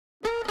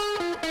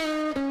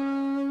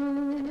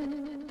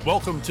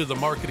Welcome to the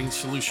Marketing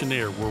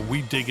Solutionaire, where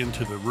we dig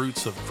into the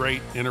roots of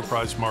great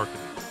enterprise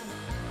marketing.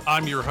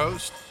 I'm your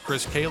host,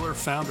 Chris Kaler,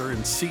 founder and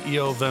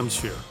CEO of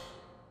Emsphere.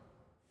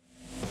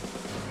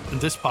 In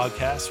this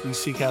podcast, we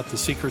seek out the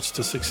secrets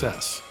to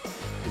success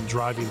in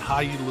driving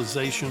high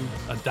utilization,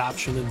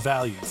 adoption, and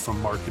value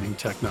from marketing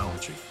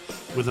technology,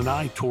 with an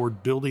eye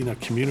toward building a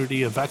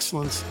community of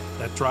excellence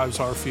that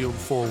drives our field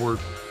forward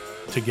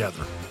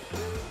together.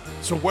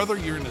 So whether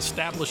you're an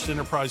established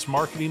enterprise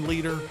marketing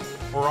leader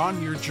or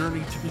on your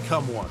journey to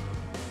become one,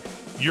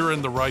 you're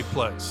in the right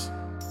place.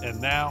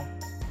 And now,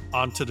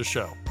 on to the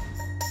show.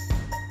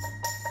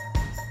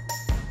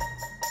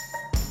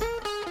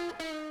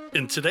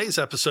 In today's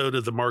episode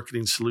of the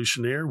Marketing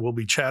Solutionaire, we'll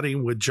be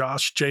chatting with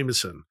Josh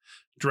Jamison,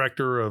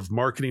 Director of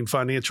Marketing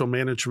Financial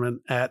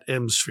Management at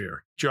Emsphere.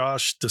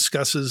 Josh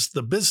discusses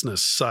the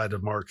business side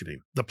of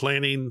marketing, the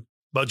planning,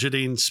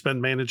 budgeting,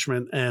 spend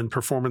management, and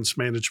performance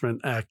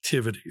management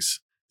activities.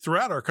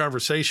 Throughout our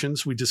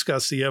conversations, we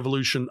discuss the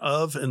evolution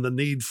of and the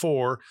need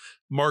for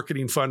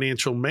marketing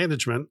financial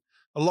management,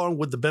 along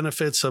with the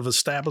benefits of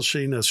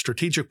establishing a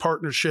strategic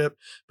partnership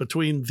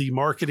between the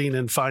marketing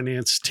and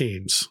finance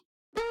teams.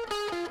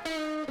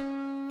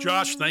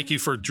 Josh, thank you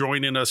for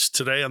joining us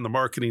today on the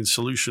Marketing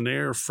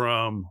Solutionaire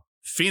from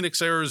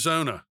Phoenix,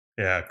 Arizona.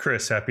 Yeah,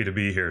 Chris, happy to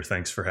be here.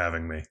 Thanks for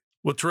having me.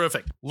 Well,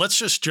 terrific. Let's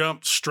just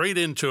jump straight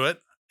into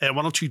it. And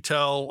why don't you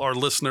tell our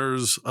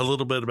listeners a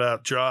little bit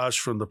about Josh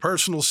from the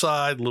personal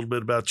side, a little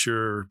bit about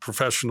your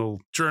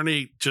professional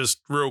journey,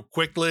 just real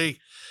quickly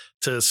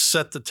to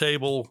set the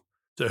table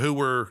to who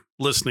we're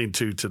listening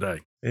to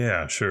today.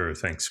 Yeah, sure.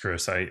 Thanks,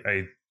 Chris.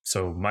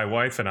 So my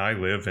wife and I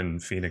live in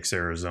Phoenix,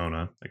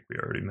 Arizona. Like we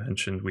already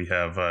mentioned, we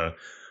have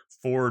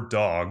 4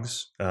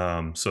 dogs.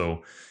 So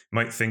you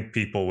might think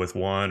people with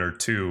 1 or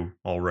 2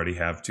 already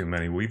have too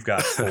many. We've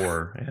got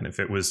 4, and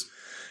if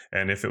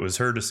it was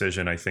her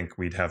decision, I think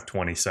we'd have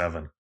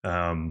 27.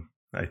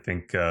 I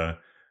think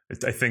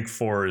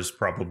 4 is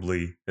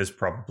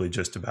probably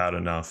just about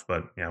enough.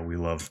 But yeah, we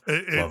love all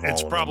of them.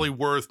 It's probably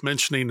worth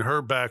mentioning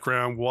her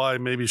background. Why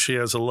maybe she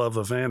has a love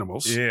of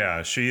animals.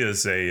 Yeah, she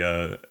is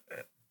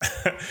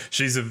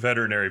she's a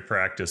veterinary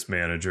practice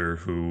manager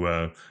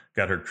who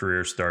got her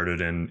career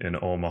started in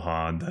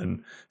Omaha, and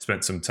then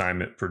spent some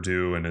time at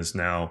Purdue, and is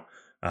now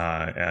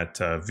at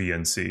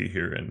VNC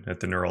here at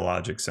the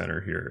Neurologic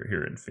Center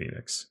here in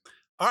Phoenix.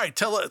 All right,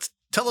 tell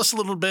us a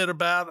little bit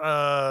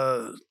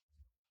about.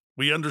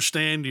 We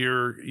understand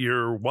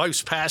your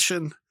wife's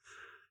passion,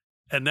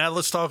 and now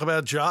let's talk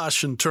about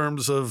Josh in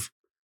terms of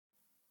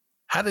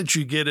how did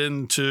you get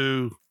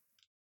into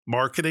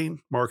marketing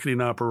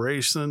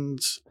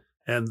operations,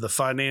 and the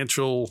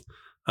financial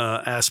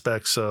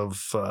aspects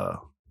of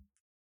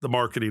the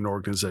marketing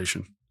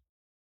organization.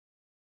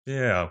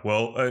 Yeah,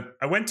 well,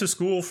 I went to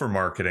school for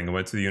marketing. I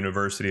went to the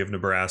University of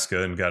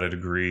Nebraska and got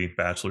a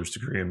bachelor's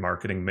degree in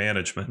marketing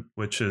management,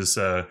 which is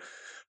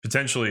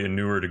potentially a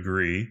newer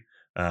degree.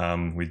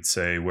 We'd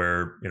say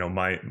where,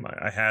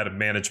 I had a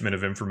management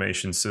of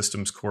information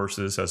systems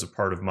courses as a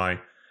part of my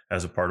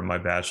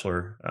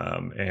bachelor,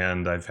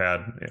 and I've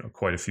had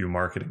quite a few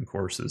marketing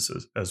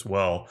courses as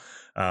well.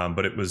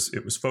 But it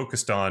was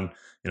focused on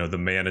the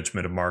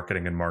management of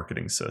marketing and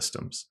marketing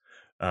systems.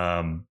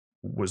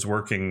 Was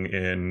working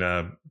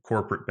in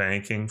corporate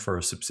banking for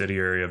a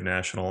subsidiary of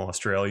National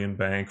Australian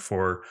Bank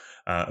for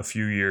a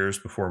few years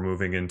before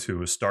moving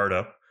into a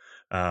startup.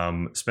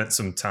 Spent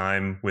some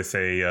time with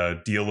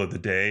a deal of the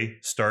day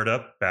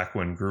startup back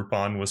when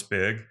Groupon was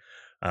big,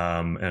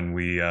 and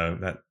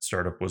that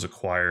startup was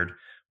acquired.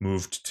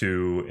 Moved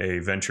to a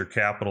venture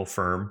capital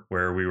firm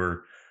where we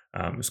were,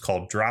 it was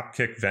called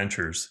Dropkick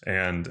Ventures,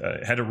 and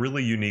it had a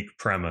really unique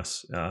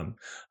premise.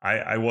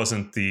 I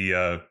wasn't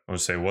the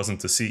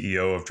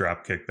CEO of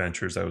Dropkick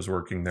Ventures. I was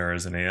working there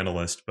as an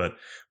analyst, but it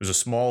was a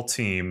small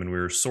team, and we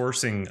were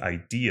sourcing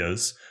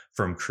ideas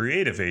from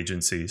creative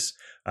agencies.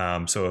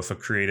 So if a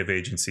creative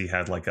agency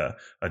had like a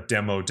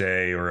demo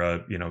day or a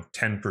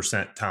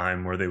 10%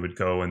 time where they would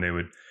go and they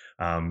would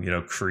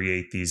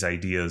create these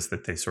ideas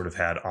that they sort of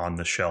had on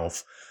the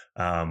shelf.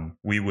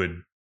 We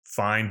would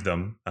find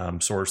them,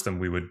 source them.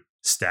 We would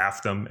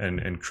staff them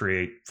and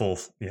create full,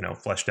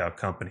 fleshed out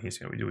companies.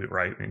 We do it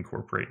right. We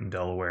incorporate in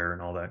Delaware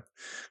and all that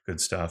good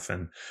stuff,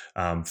 and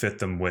fit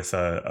them with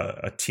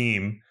a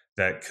team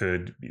that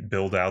could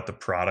build out the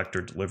product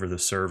or deliver the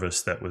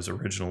service that was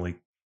originally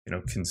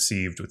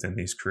conceived within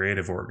these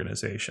creative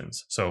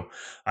organizations. So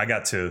I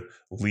got to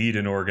lead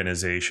an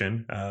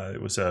organization.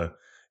 It was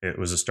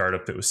a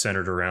startup that was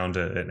centered around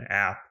an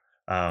app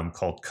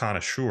called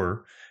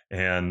Connoisseur,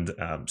 and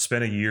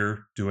spent a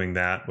year doing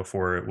that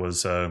before it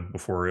was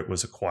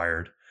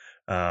acquired.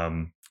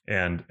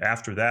 And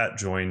after that,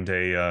 joined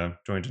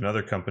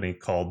another company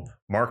called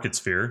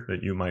MarketSphere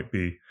that you might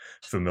be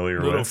familiar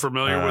with. A little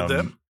familiar with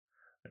them.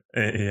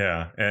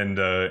 Yeah,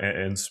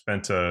 and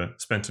spent a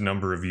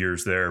number of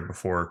years there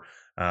before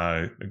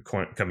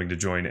coming to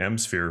join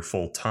Emsphere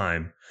full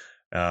time.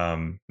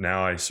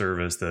 Now I serve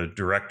as the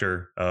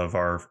director of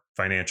our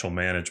financial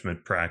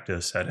management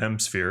practice at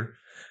Emsphere,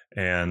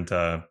 and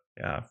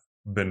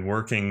been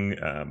working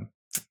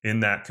in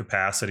that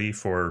capacity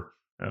for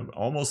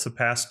almost the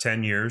past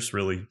 10 years,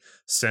 really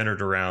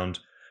centered around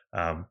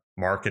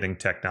marketing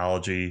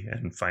technology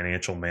and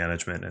financial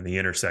management and the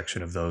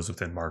intersection of those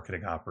within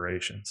marketing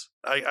operations.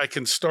 I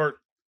can start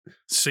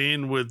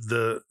seeing with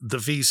the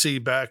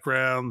VC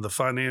background, the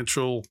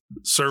financial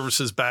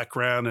services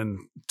background, and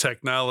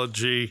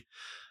technology,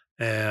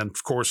 and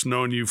of course,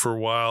 knowing you for a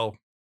while,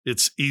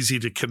 it's easy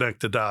to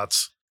connect the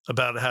dots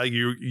about how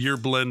you're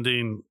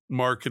blending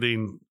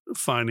marketing,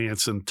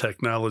 finance, and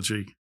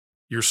technology,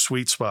 your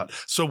sweet spot.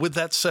 So with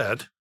that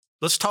said,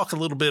 let's talk a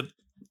little bit,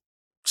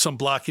 some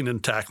blocking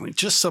and tackling,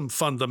 just some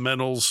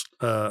fundamentals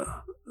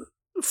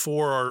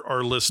for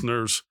our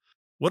listeners.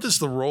 What is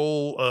the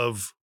role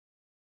of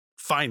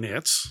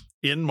finance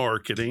in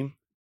marketing?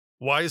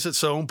 Why is it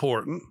so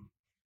important?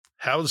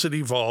 How is it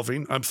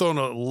evolving? I'm throwing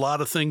a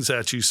lot of things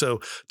at you,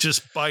 so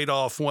just bite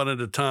off one at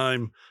a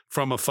time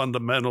from a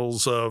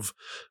fundamentals of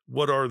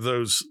what are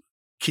those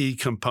key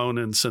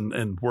components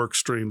and work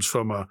streams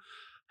from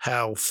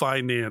how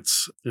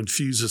finance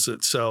infuses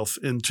itself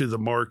into the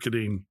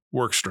marketing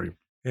work stream.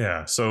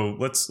 Yeah, so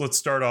let's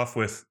start off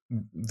with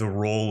the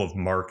role of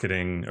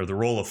marketing or the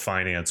role of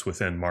finance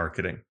within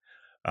marketing.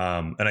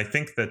 And I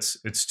think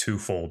it's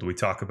twofold. We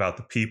talk about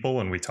the people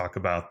and we talk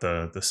about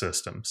the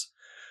systems.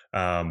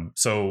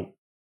 So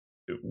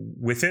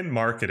within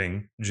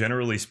marketing,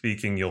 generally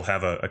speaking, you'll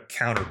have a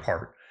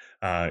counterpart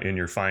in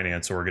your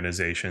finance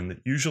organization that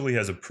usually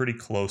has a pretty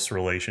close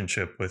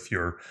relationship with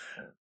your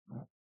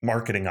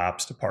marketing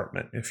ops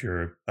department. If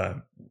you're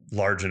a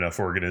large enough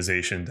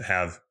organization to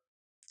have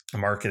a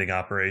marketing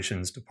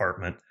operations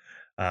department,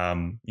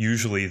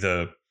 usually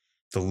the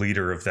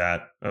leader of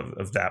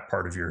that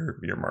part of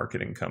your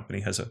marketing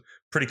company has a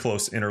pretty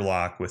close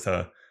interlock with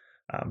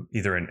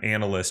either an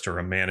analyst or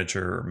a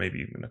manager or maybe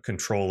even a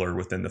controller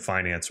within the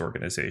finance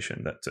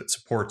organization that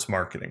supports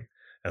marketing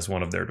as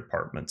one of their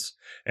departments.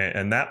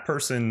 And that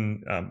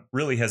person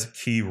really has a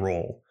key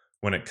role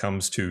when it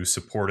comes to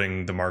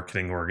supporting the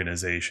marketing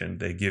organization.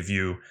 They give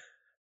you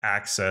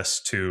access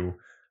to,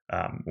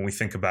 when we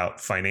think about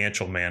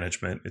financial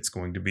management, it's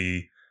going to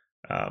be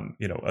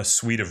a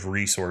suite of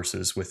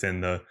resources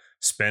within the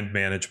spend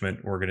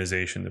management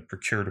organization, the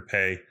procure to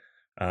pay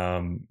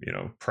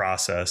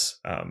process,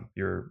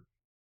 your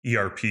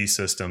ERP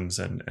systems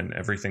and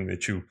everything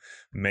that you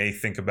may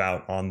think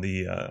about on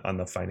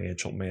the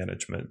financial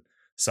management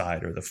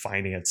side or the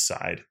finance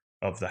side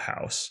of the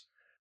house.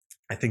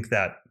 I think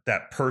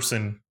that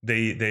person,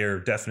 they are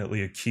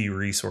definitely a key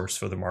resource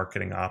for the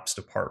marketing ops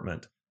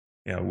department.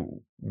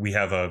 We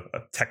have a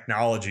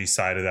technology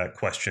side of that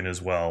question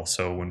as well.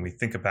 So when we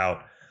think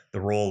about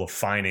the role of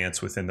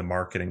finance within the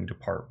marketing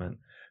department,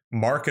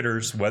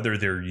 marketers, whether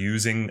they're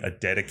using a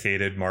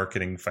dedicated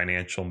marketing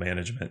financial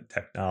management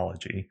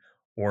technology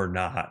or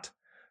not,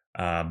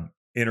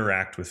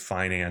 interact with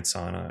finance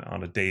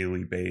on a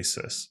daily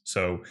basis.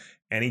 So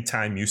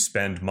anytime you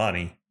spend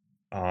money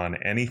on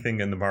anything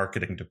in the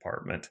marketing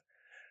department,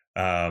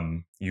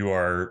 you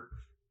are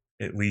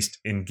at least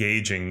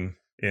engaging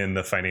in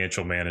the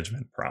financial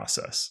management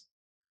process.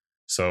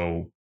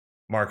 So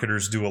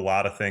marketers do a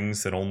lot of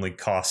things that only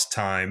cost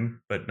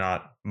time, but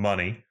not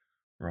money,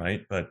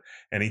 right? But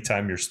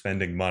anytime you're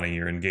spending money,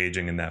 you're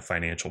engaging in that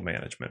financial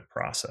management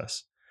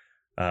process.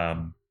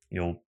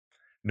 You'll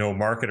know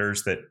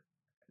marketers that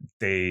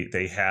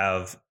they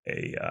have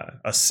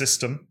a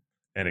system,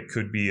 and it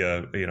could be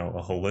a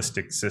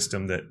holistic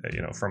system that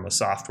from a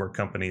software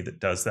company that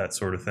does that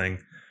sort of thing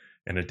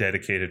in a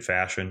dedicated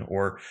fashion,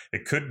 or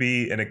it could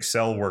be an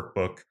Excel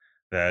workbook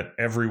that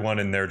everyone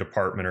in their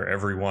department or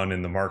everyone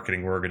in the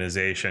marketing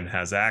organization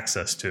has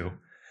access to,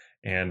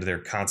 and they're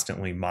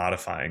constantly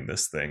modifying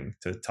this thing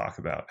to talk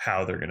about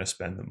how they're going to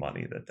spend the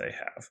money that they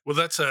have. Well,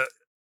 that's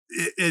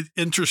an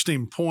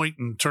interesting point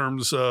in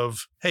terms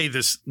of, hey,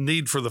 this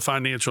need for the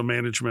financial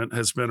management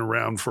has been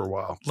around for a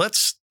while.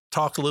 Let's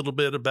talk a little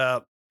bit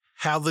about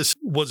how this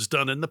was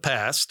done in the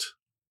past,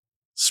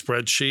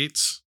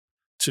 spreadsheets,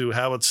 to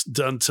how it's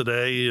done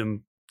today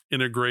in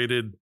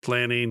integrated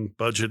planning,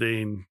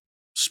 budgeting,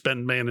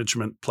 spend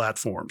management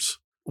platforms.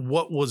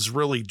 What was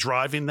really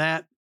driving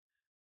that?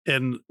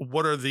 And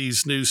what are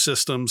these new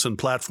systems and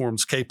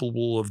platforms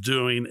capable of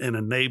doing and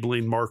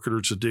enabling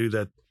marketers to do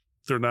that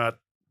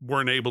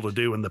weren't able to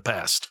do in the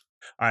past?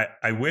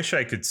 I wish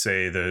I could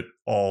say that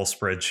all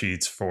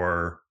spreadsheets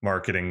for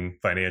marketing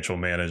financial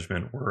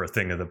management were a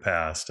thing of the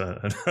past.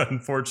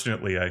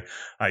 Unfortunately,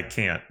 I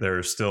can't. There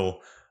are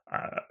still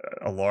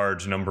a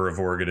large number of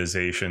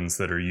organizations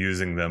that are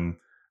using them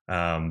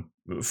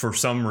for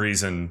some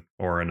reason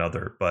or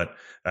another. But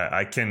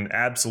I can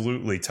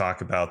absolutely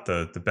talk about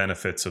the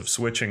benefits of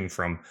switching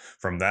from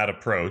that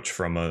approach,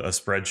 from a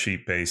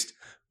spreadsheet-based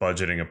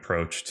budgeting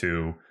approach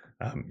to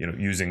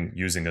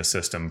using a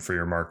system for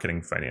your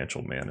marketing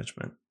financial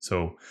management.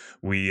 So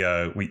we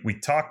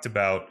talked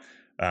about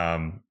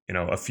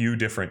a few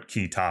different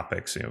key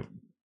topics,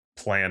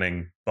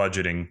 planning,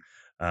 budgeting,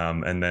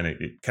 and then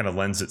it kind of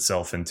lends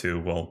itself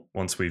into, well,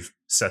 once we've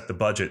set the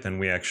budget, then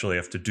we actually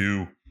have to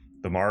do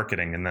the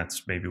marketing, and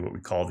that's maybe what we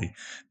call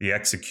the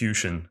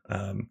execution,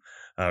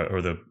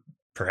 or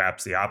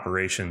perhaps the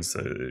operations,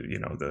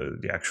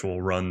 the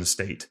actual run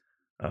state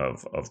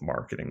of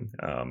marketing.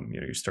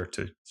 You start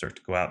to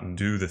go out and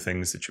do the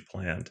things that you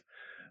planned.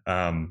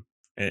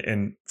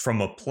 And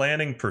from a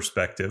planning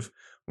perspective,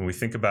 when we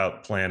think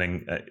about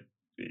planning,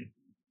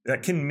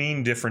 that can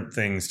mean different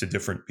things to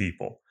different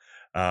people.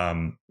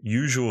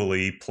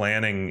 Usually,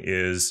 planning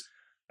is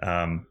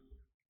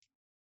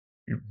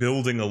you're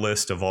building a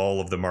list of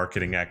all of the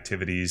marketing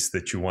activities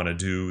that you want to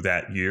do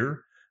that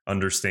year,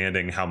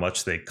 understanding how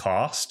much they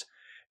cost,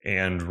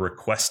 and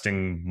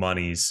requesting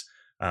monies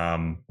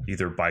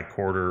either by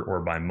quarter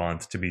or by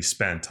month to be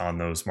spent on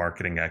those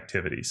marketing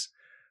activities.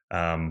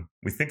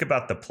 We think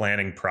about the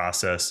planning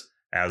process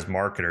as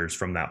marketers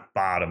from that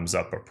bottoms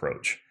up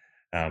approach.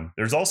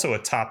 There's also a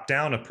top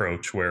down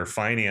approach where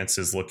finance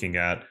is looking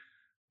at,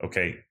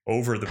 okay,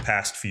 over the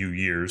past few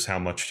years, how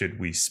much did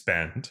we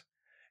spend?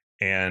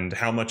 And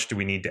how much do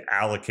we need to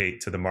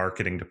allocate to the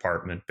marketing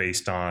department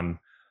based on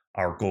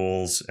our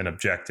goals and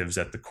objectives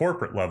at the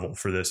corporate level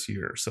for this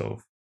year? So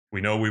if we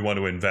know we want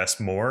to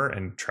invest more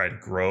and try to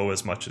grow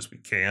as much as we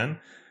can,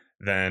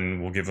 then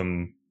we'll give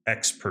them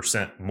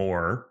X%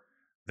 more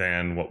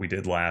than what we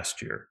did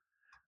last year,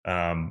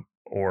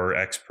 or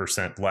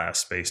X%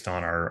 less based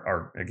on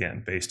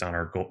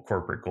our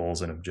corporate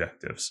goals and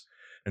objectives.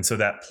 And so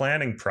that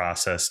planning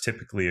process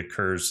typically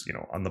occurs,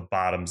 on the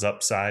bottoms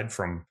up side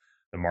from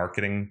the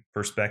marketing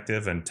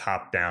perspective, and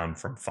top down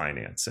from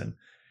finance. And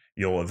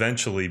you'll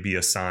eventually be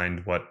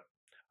assigned what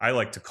I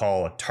like to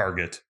call a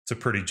target. It's a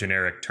pretty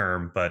generic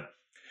term, but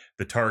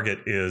the target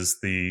is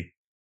the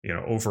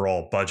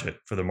overall budget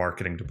for the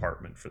marketing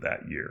department for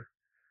that year.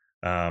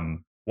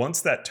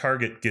 Once that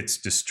target gets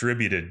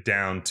distributed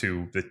down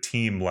to the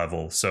team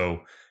level,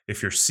 so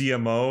if your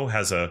CMO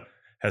has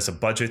a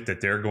budget that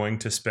they're going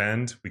to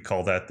spend, we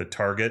call that the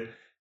target.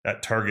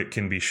 That target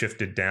can be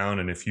shifted down,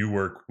 and if you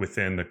work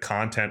within the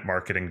content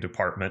marketing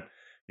department,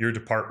 your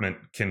department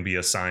can be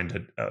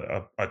assigned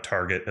a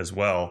target as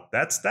well.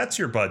 That's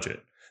your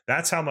budget.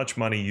 That's how much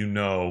money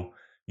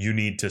you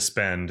need to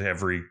spend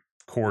every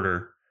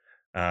quarter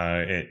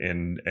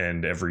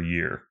and every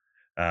year.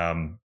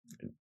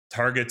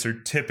 Targets are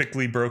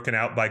typically broken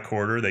out by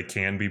quarter. They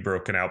can be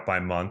broken out by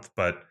month,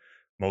 but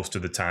most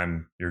of the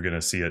time you're going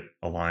to see it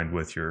aligned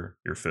with your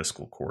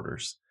fiscal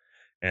quarters.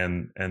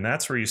 And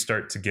that's where you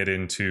start to get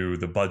into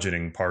the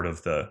budgeting part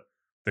of the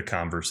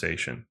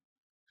conversation.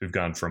 We've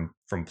gone from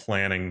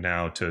planning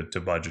now to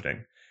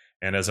budgeting.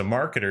 And as a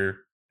marketer,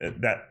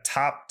 that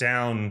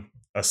top-down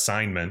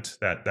assignment,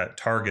 that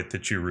target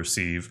that you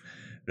receive,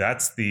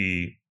 that's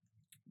the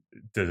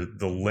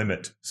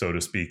limit, so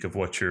to speak, of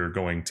what you're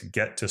going to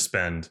get to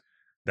spend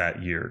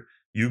that year.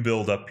 You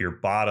build up your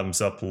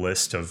bottoms-up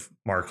list of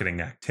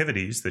marketing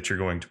activities that you're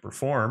going to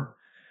perform,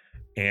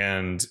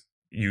 and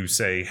you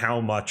say how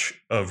much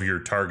of your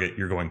target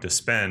you're going to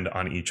spend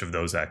on each of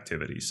those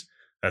activities.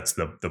 That's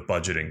the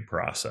budgeting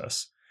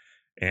process.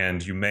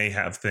 And you may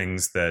have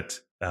things that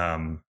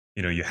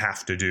you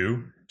have to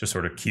do to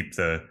sort of keep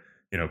the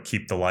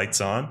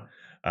lights on,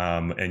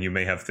 and you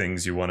may have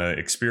things you want to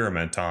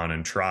experiment on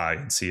and try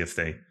and see if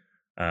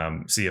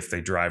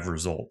they drive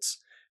results.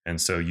 And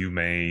so you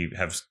may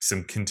have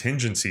some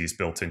contingencies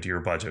built into your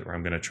budget where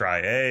I'm going to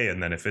try A,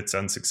 and then if it's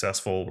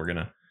unsuccessful, we're going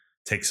to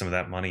take some of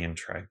that money and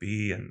try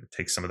B, and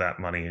take some of that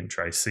money and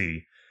try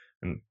C.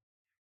 And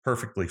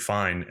perfectly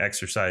fine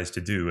exercise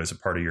to do as a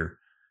part of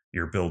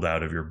your build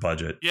out of your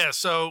budget. Yeah.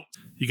 So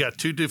you got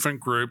two different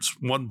groups,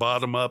 one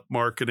bottom up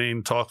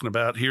marketing talking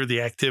about here are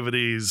the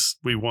activities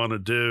we want to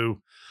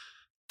do,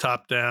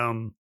 top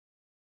down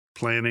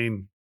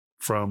planning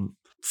from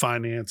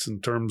finance in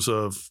terms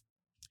of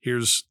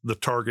here's the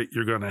target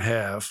you're going to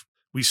have.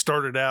 We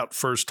started out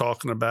first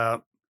talking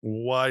about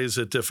why is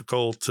it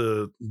difficult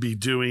to be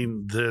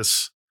doing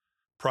this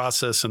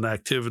process and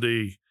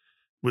activity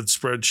with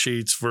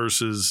spreadsheets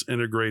versus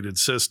integrated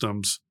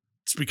systems.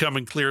 It's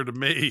becoming clear to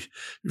me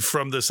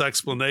from this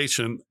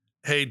explanation,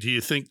 hey, do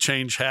you think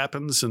change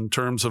happens in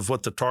terms of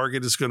what the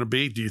target is going to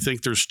be? Do you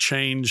think there's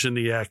change in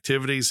the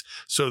activities?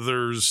 So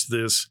there's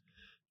this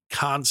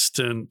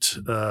constant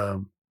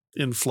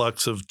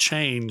influx of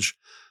change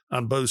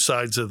on both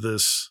sides of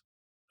this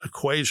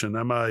equation.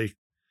 Am I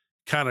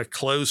kind of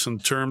close in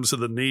terms of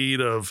the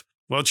need of,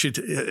 why don't you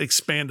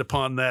expand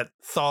upon that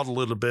thought a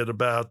little bit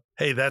about,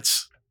 hey,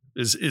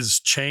 is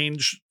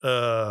change,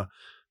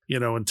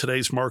 in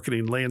today's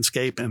marketing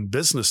landscape and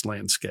business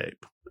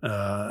landscape,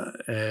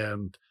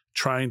 and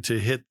trying to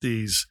hit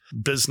these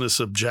business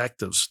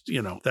objectives,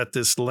 that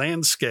this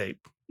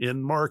landscape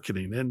in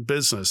marketing, in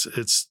business,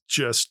 it's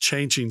just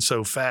changing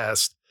so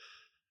fast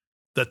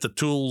that the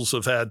tools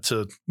have had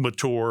to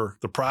mature,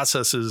 the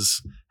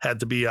processes had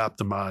to be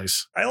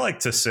optimized. I like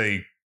to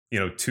say,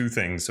 two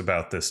things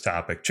about this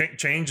topic.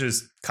 Change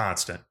is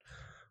constant,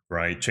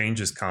 right? Change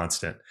is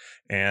constant.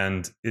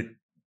 And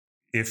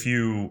if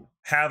you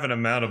have an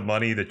amount of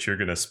money that you're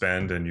going to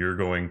spend and you're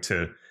going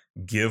to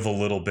give a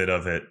little bit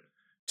of it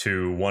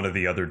to one of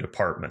the other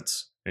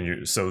departments,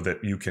 so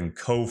that you can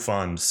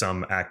co-fund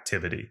some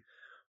activity.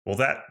 Well,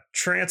 that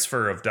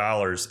transfer of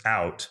dollars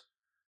out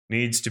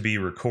needs to be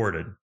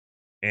recorded.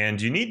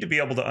 And you need to be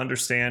able to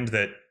understand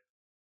that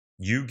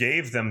you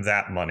gave them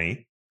that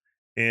money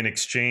in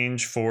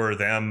exchange for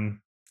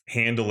them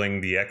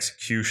handling the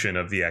execution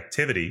of the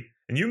activity.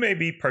 And you may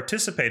be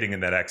participating in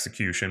that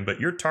execution, but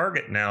your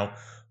target now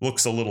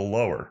looks a little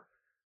lower.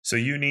 So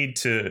you need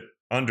to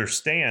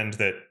understand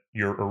that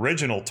your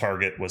original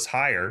target was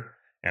higher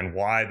and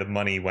why the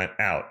money went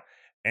out.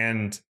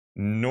 And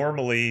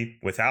normally,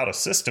 without a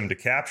system to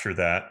capture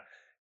that,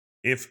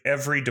 if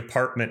every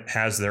department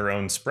has their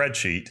own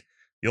spreadsheet,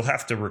 you'll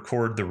have to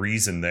record the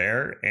reason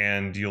there,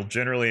 and you'll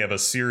generally have a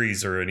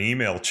series or an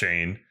email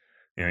chain.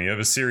 You have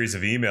a series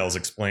of emails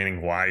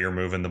explaining why you're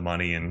moving the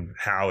money and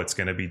how it's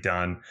going to be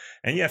done.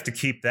 And you have to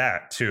keep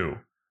that too,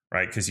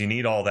 right? Because you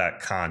need all that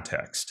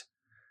context.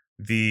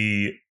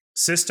 The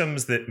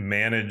systems that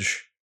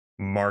manage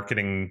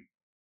marketing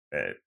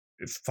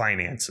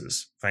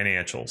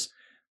financials,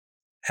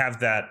 have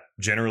that,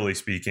 generally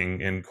speaking,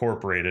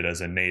 incorporated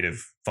as a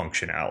native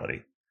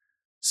functionality.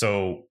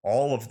 So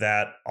all of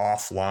that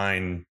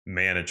offline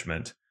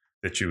management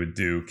that you would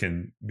do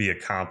can be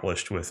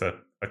accomplished with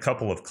a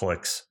couple of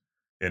clicks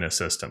in a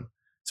system.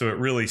 So it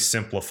really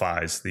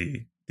simplifies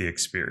the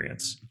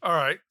experience. All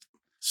right.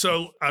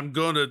 So I'm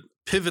going to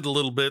pivot a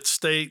little bit,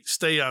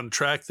 stay on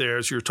track there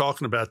as you're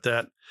talking about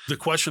that. The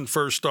question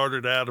first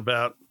started out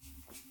about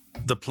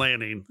the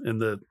planning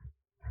and the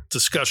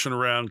discussion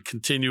around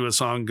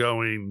continuous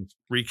ongoing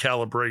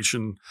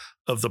recalibration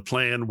of the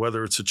plan,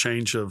 whether it's a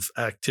change of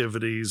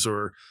activities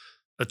or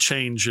a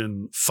change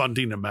in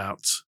funding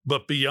amounts.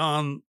 But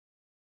beyond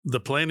the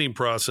planning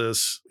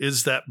process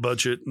is that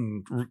budget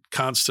and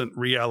constant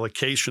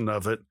reallocation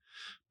of it.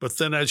 But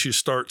then as you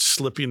start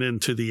slipping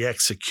into the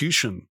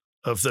execution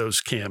of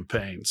those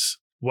campaigns,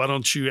 why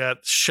don't you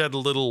shed a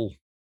little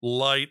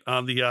light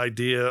on the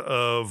idea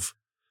of,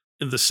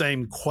 in the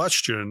same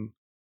question,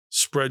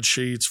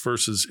 spreadsheets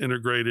versus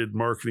integrated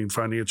marketing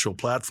financial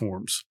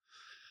platforms?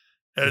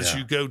 As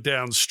you go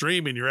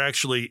downstream and you're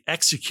actually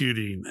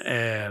executing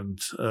and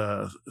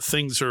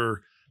things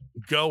are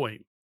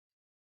going.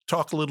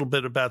 Talk a little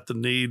bit about the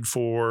need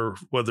for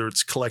whether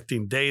it's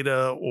collecting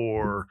data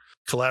or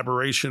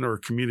collaboration or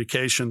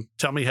communication.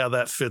 Tell me how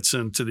that fits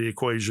into the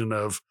equation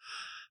of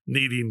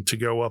needing to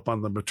go up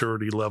on the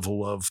maturity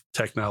level of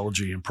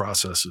technology and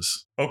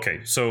processes. Okay,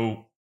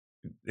 so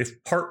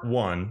if part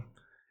one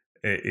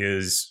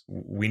is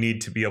we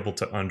need to be able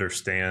to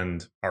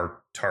understand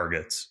our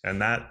targets,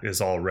 and that is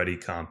already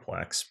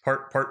complex.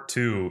 Part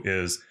two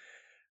is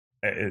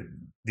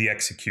the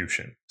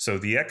execution. So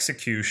the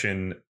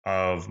execution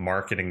of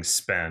marketing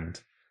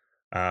spend.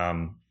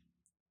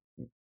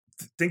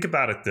 Think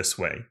about it this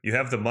way. You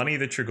have the money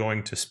that you're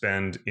going to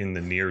spend in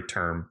the near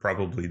term,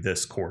 probably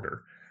this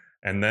quarter,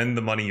 and then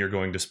the money you're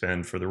going to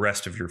spend for the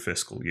rest of your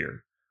fiscal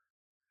year.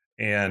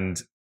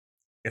 And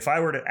if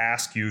I were to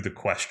ask you the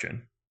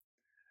question,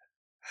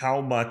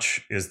 how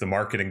much is the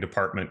marketing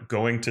department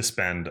going to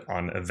spend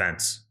on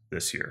events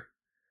this year?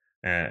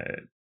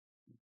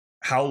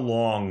 How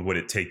long would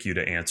it take you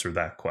to answer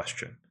that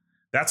question?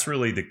 That's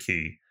really the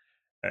key.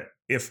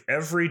 If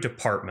every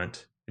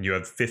department, and you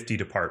have 50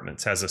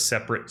 departments, has a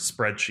separate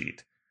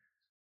spreadsheet,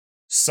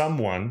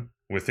 someone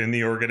within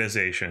the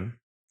organization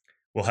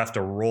will have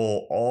to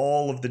roll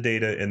all of the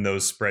data in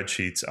those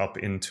spreadsheets up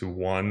into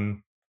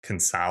one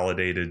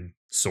consolidated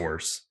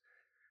source.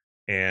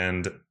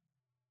 And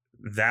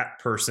that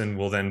person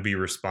will then be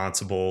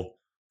responsible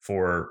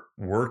for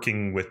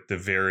working with the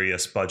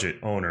various budget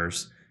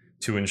owners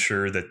to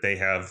ensure that they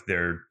have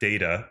their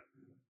data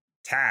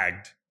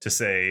tagged to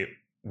say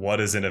what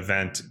is an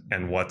event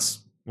and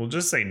what's, we'll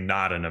just say,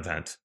 not an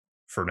event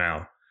for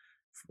now.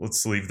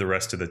 Let's leave the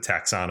rest of the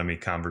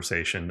taxonomy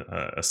conversation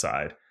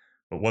aside.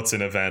 But what's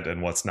an event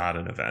and what's not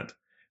an event?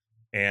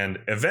 And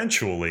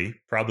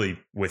eventually, probably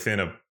within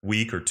a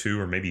week or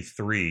two or maybe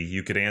 3,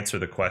 you could answer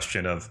the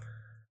question of,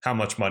 how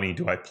much money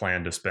do I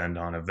plan to spend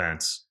on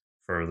events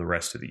for the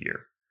rest of the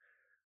year?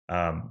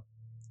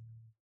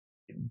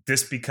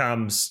 This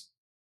becomes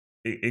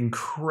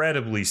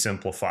incredibly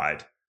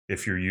simplified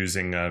if you're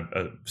using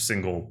a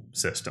single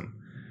system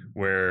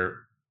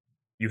where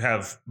you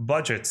have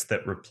budgets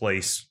that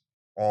replace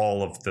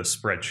all of the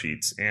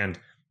spreadsheets, and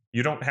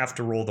you don't have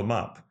to roll them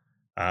up.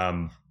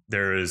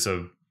 There is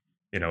an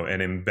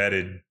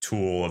embedded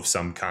tool of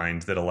some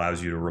kind that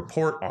allows you to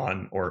report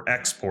on or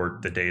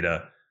export the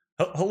data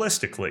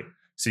holistically.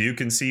 So you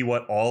can see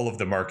what all of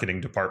the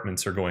marketing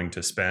departments are going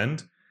to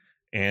spend.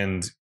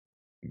 And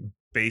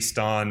based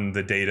on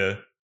the data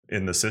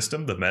in the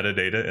system, the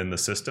metadata in the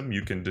system,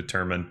 you can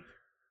determine,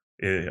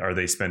 are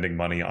they spending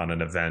money on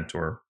an event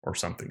or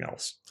something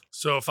else?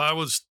 So if I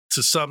was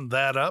to sum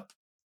that up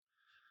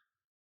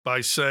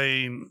by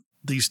saying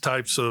these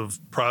types of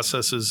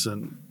processes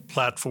and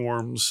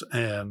platforms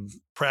and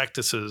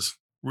practices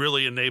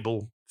really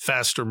enable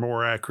faster,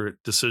 more accurate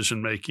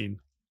decision-making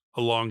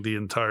along the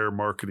entire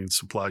marketing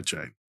supply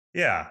chain.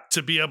 Yeah.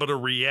 To be able to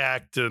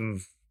react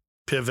and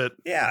pivot?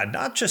 Yeah,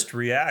 not just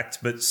react,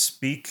 but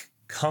speak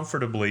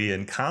comfortably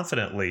and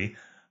confidently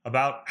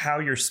about how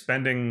you're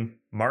spending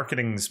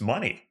marketing's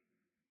money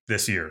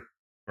this year,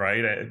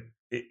 right?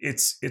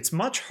 It's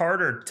much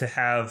harder to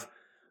have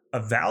a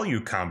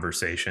value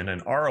conversation,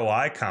 an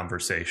ROI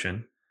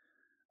conversation,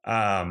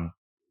 um,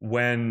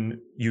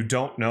 when you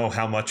don't know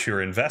how much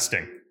you're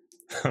investing,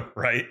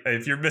 right?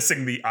 If you're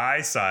missing the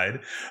I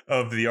side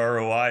of the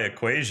ROI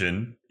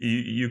equation,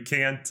 you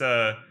can't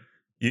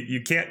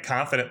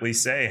confidently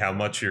say how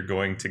much you're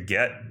going to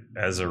get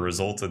as a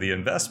result of the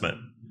investment.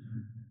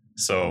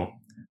 So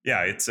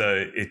yeah,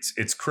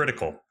 it's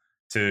critical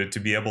to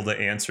be able to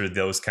answer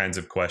those kinds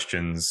of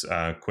questions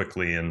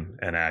quickly and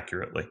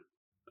accurately.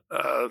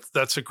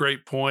 That's a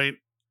great point.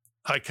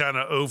 I kind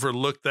of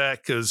overlooked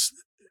that because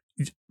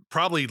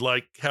probably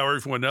like how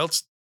everyone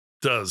else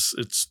does,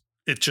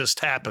 it just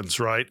happens,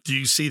 right? Do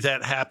you see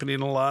that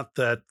happening a lot?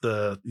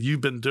 That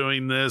you've been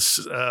doing this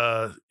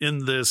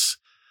in this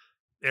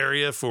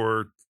area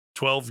for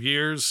 12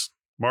 years,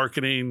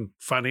 marketing,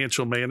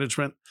 financial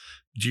management.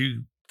 Do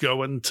you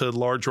go into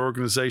large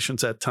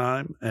organizations at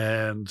time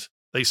and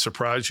they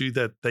surprise you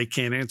that they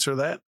can't answer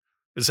that?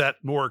 Is that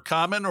more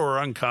common or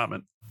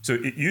uncommon? So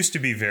it used to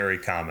be very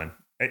common.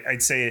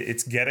 I'd say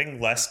it's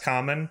getting less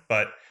common,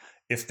 but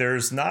if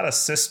there's not a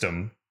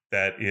system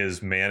that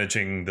is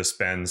managing the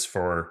spends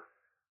for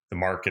the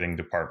marketing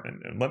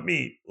department, and let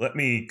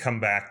me come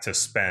back to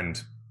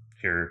spend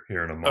here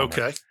in a moment.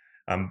 Okay.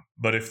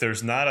 But if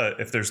there's not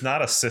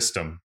a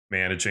system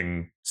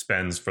managing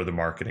spends for the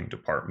marketing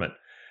department,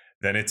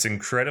 then it's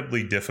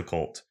incredibly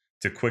difficult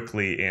to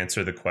quickly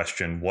answer the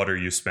question, what are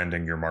you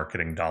spending your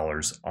marketing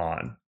dollars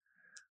on?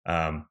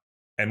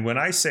 And when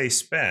I say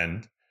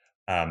spend,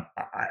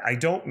 I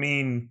don't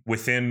mean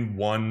within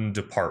one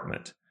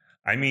department.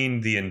 I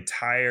mean the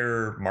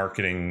entire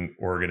marketing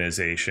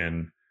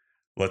organization.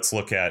 Let's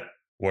look at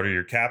what are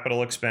your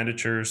capital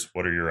expenditures,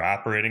 what are your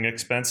operating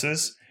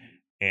expenses,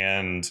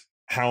 and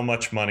how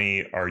much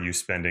money are you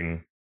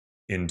spending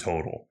in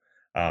total?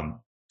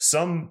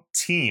 Some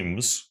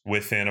teams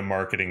within a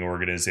marketing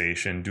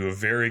organization do a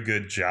very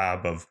good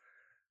job of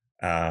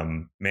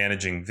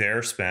managing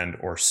their spend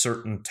or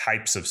certain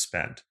types of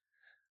spend,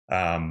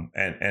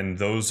 and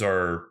those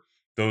are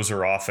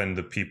often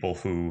the people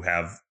who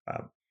have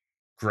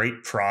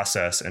great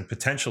process and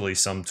potentially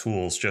some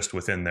tools just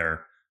within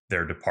their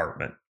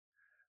department.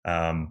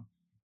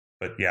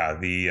 But yeah,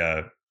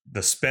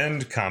 the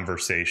spend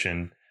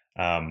conversation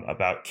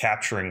about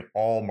capturing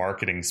all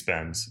marketing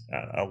spends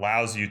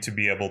allows you to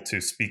be able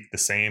to speak the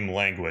same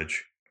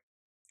language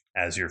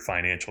as your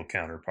financial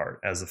counterpart,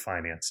 as the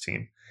finance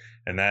team,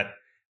 and that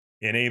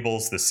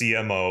enables the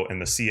CMO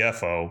and the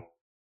CFO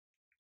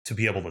to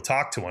be able to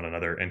talk to one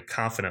another and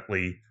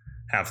confidently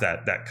have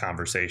that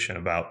conversation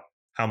about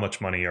how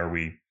much money are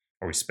we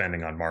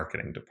spending on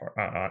marketing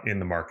in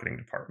the marketing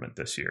department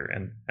this year,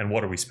 and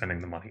what are we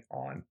spending the money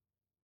on?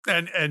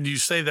 And you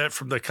say that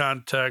from the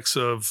context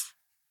of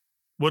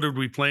what did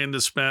we plan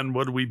to spend?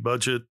 What do we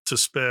budget to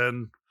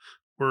spend?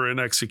 We're in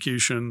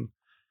execution.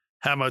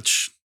 How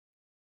much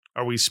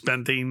are we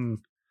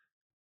spending?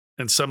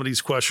 And some of these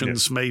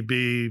questions Yes. may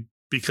be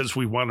because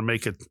we want to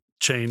make a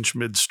change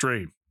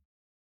midstream.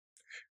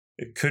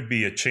 It could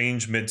be a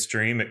change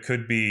midstream. It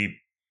could be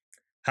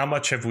how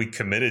much have we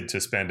committed to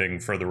spending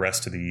for the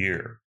rest of the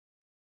year,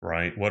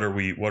 right? What are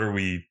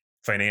we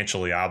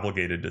financially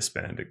obligated to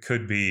spend? It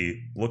could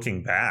be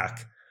looking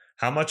back,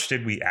 how much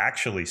did we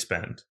actually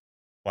spend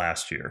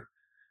last year?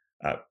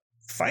 Uh,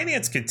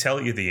 Finance could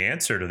tell you the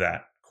answer to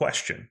that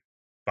question,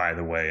 by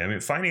the way. I mean,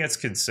 finance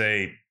could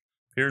say,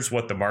 here's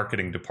what the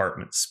marketing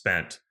department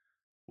spent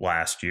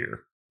last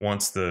year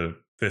once the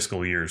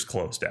fiscal year is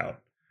closed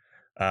out.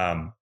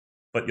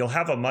 But you'll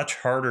have a much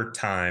harder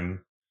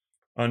time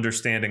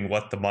understanding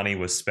what the money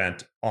was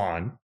spent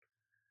on.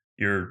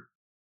 Your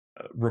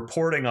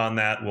reporting on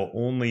that will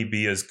only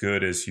be as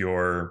good as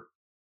we'll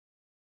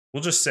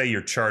just say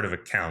your chart of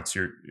accounts.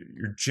 Your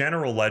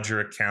general ledger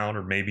account,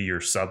 or maybe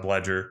your sub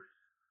ledger,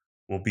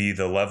 will be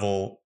the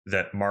level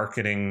that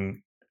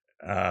marketing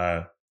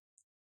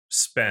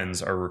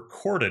spends are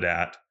recorded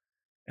at,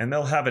 and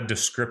they'll have a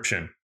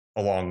description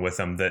along with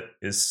them that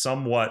is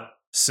somewhat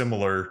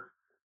similar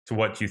to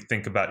what you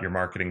think about your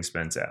marketing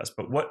spends as.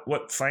 But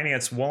what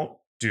finance won't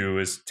do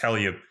is tell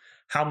you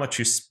how much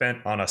you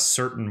spent on a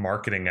certain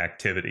marketing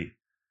activity.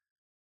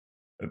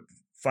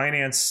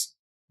 Finance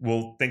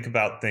will think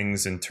about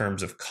things in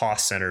terms of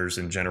cost centers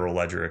and general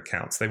ledger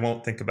accounts. They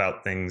won't think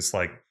about things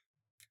like,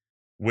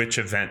 which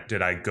event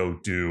did I go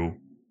do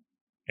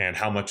and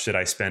how much did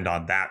I spend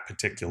on that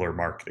particular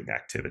marketing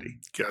activity.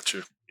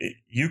 Gotcha.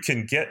 You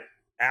can get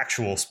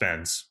actual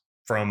spends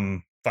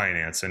from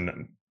finance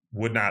and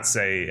would not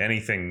say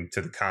anything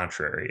to the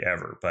contrary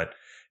ever. But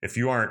if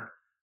you aren't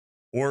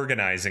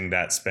organizing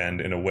that spend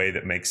in a way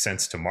that makes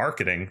sense to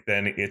marketing,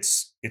 then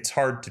it's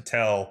hard to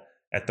tell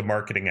at the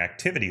marketing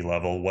activity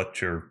level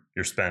what your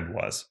spend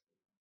was.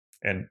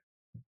 And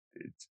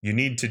you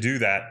need to do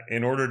that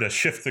in order to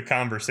shift the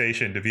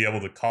conversation to be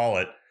able to call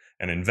it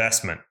an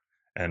investment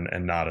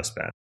and not a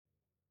spend.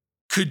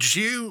 Could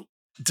you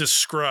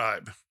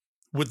describe,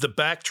 with the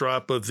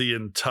backdrop of the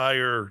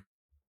entire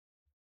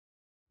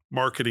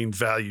marketing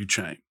value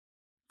chain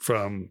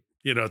from,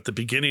 at the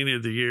beginning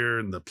of the year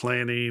and the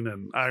planning,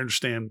 and I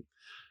understand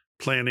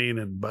planning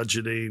and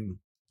budgeting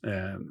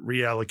and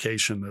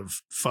reallocation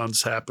of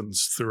funds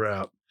happens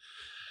throughout,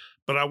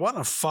 but I want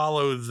to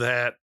follow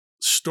that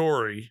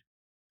story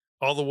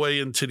all the way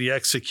into the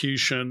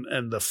execution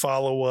and the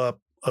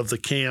follow-up of the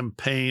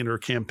campaign or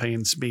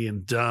campaigns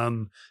being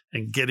done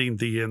and getting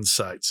the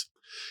insights.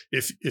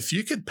 If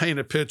you could paint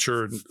a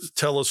picture and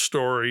tell a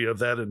story of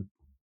that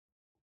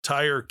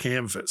entire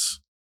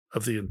canvas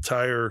of the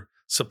entire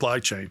supply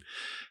chain,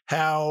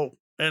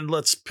 and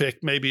let's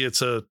pick, maybe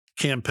it's a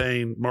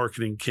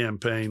marketing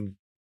campaign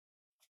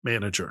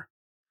manager.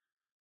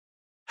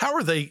 How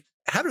do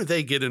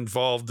they get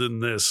involved in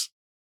this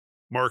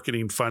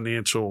marketing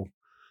financial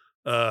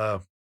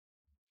the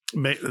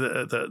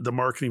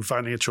marketing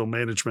financial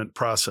management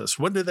process?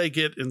 When do they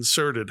get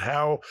inserted?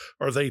 How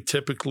are they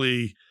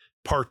typically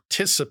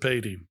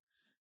participating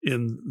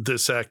in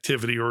this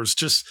activity, or is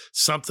just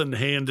something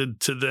handed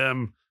to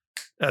them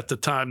at the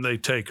time they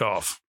take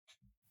off?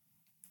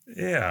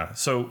 Yeah.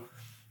 So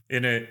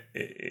in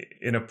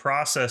a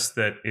process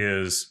that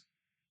is,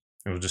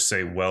 we'll just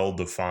say, well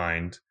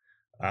defined,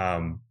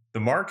 the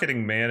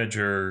marketing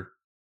manager,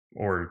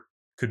 or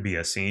could be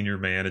a senior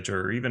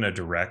manager or even a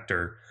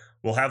director,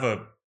 will have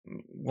a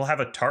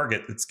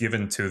target that's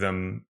given to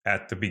them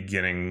at the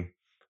beginning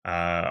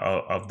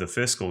of the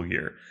fiscal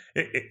year.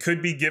 It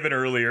could be given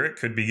earlier, it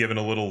could be given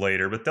a little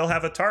later, but they'll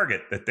have a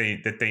target that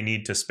they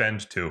need to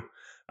spend to.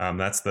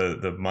 That's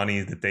the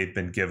money that they've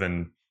been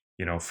given,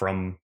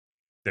 from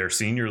their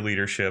senior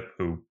leadership,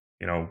 who,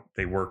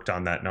 they worked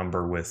on that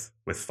number with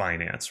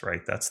finance,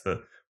 right? That's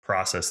the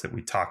process that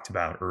we talked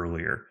about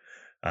earlier,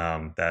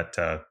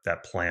 that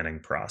planning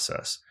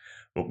process.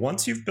 But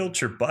once you've built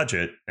your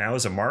budget, now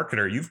as a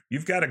marketer,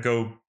 you've got to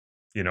go,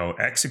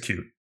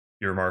 execute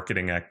your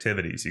marketing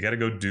activities. You got to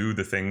go do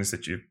the things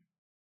that you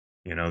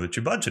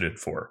budgeted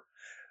for.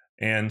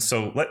 And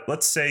so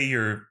let's say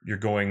you're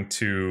going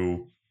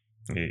to,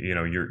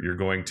 you're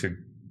going to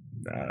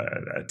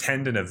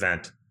attend an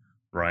event,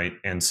 right?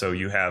 And so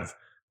you have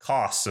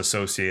costs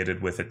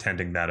associated with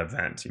attending that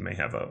event. You may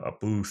have a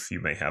booth,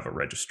 you may have a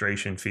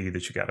registration fee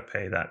that you got to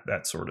pay,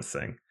 that sort of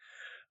thing.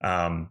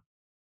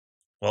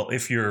 Well,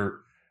 if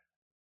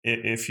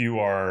you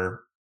are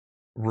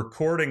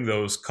recording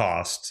those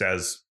costs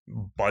as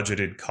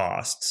budgeted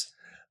costs,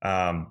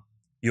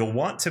 you'll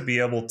want to be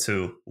able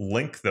to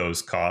link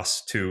those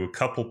costs to a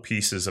couple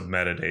pieces of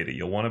metadata.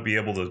 You'll want to be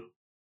able to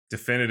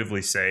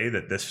definitively say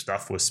that this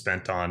stuff was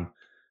spent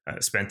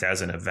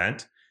as an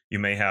event. You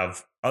may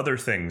have other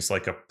things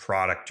like a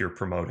product you're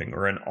promoting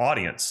or an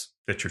audience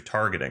that you're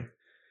targeting.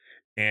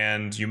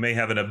 And you may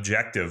have an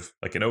objective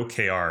like an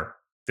OKR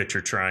that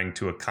you're trying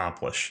to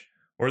accomplish,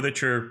 or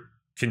that you're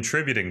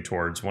contributing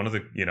towards, one of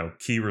the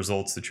key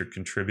results that you're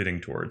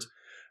contributing towards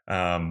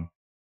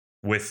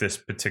with this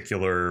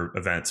particular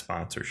event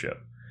sponsorship.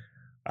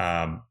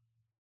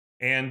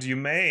 And you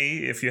may,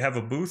 if you have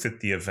a booth at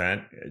the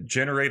event,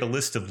 generate a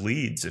list of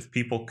leads. If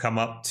people come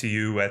up to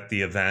you at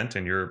the event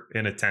and you're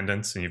in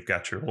attendance and you've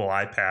got your little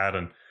iPad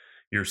and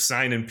you're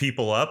signing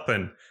people up,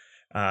 and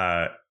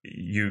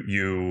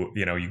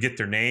you get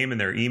their name and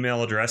their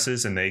email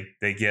addresses, and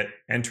they get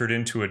entered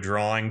into a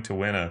drawing to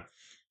win a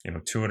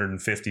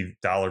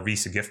 $250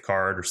 Visa gift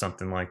card or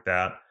something like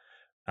that.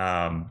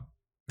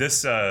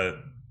 This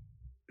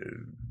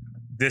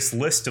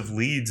list of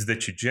leads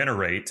that you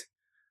generate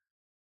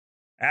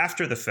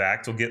after the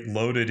fact will get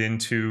loaded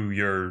into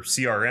your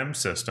CRM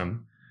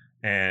system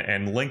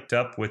and linked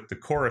up with the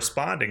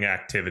corresponding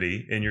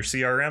activity in your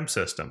CRM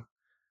system.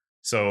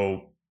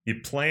 So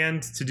you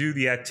planned to do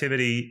the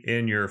activity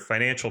in your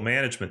financial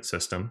management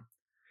system,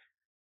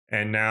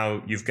 and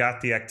now you've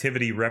got the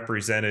activity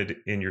represented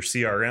in your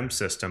CRM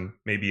system,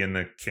 maybe in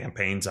the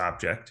campaigns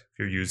object, if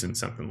you're using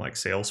something like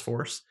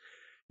Salesforce.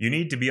 You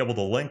need to be able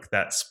to link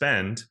that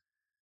spend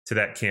to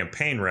that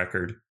campaign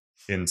record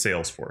in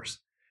Salesforce.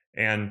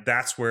 And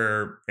that's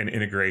where an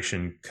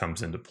integration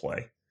comes into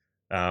play.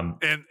 And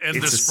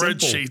the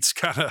spreadsheets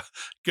kind of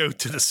go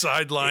to the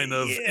sideline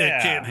of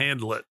it can't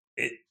handle it.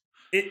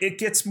 It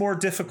gets more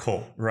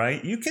difficult,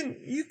 right? You can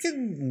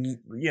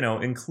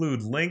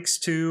include links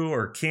to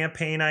or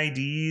campaign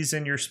IDs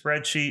in your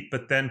spreadsheet,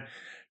 but then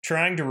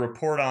trying to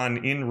report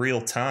on in real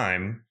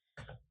time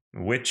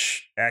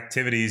which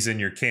activities in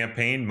your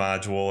campaign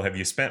module have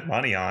you spent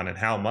money on and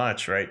how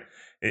much, right?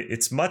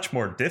 It's much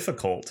more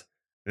difficult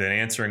than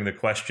answering the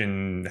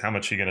question, how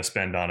much are you going to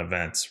spend on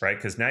events, right?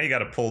 Because now you got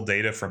to pull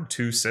data from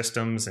two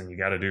systems and you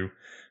got to do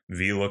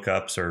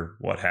VLOOKUPs or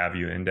what have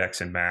you,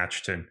 index and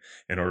matched, in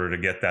order to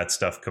get that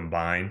stuff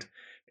combined.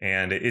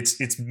 And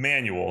it's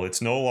manual.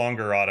 It's no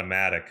longer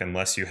automatic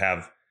unless you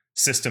have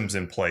systems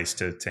in place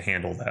to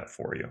handle that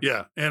for you.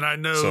 Yeah. And I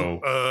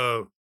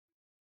know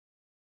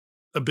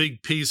a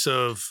big piece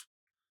of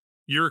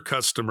your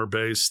customer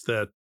base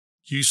that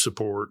you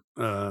support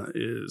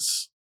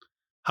is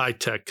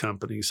high-tech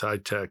companies,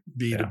 high-tech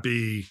Yeah.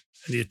 B2B,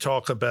 and you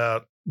talk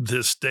about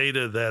this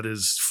data that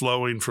is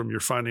flowing from your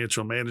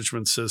financial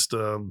management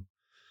system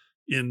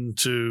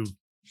into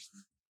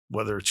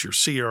whether it's your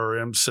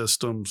CRM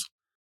systems,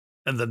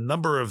 and the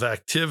number of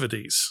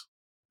activities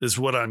is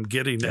what I'm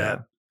getting at,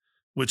 Yeah.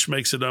 which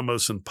makes it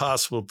almost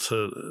impossible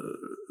to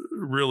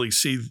really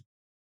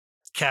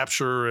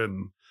capture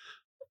and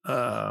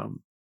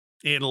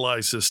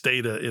analyze this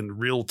data in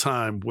real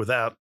time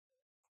without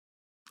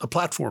a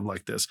platform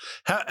like this.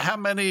 How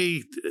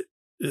many?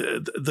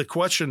 The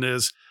question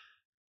is,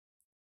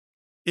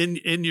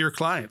 in your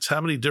clients,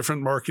 how many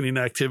different marketing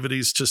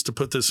activities, just to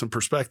put this in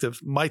perspective,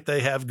 might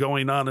they have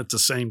going on at the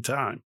same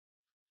time?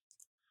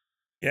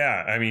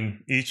 Yeah. I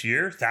mean, each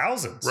year,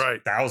 thousands.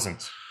 Right.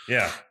 Thousands.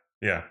 Yeah.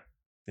 Yeah.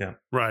 Yeah.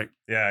 Right.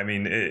 Yeah. I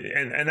mean,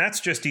 and that's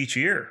just each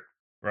year,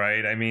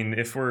 right? I mean,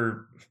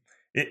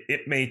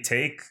 it may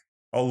take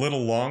a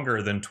little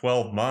longer than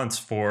 12 months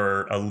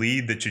for a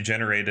lead that you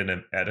generated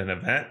at an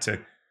event to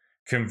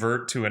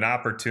convert to an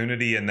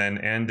opportunity and then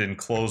end in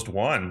closed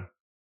won,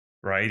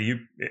 right?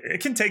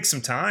 It can take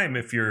some time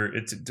it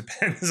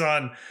depends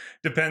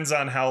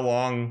on how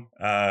long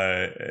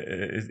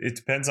it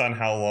depends on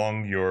how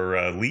long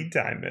your lead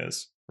time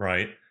is,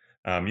 right?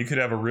 You could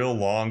have a real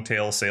long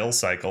tail sales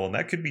cycle, and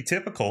that could be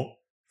typical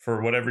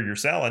for whatever you're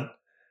selling.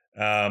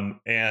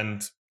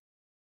 And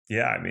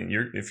yeah, I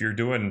mean, if you're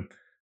doing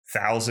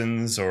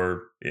thousands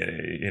or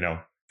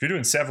if you're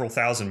doing several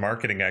thousand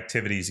marketing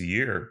activities a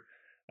year,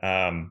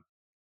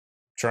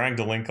 trying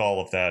to link all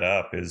of that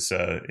up is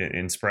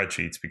in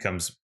spreadsheets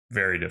becomes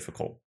very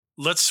difficult.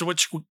 Let's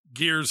switch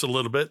gears a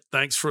little bit.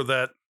 Thanks for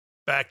that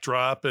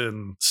backdrop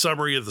and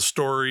summary of the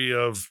story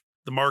of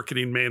the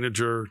marketing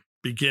manager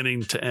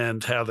beginning to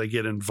end, how they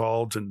get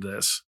involved in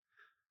this.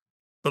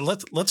 But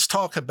let's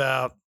talk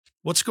about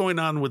what's going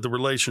on with the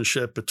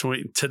relationship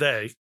between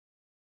today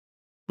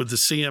with the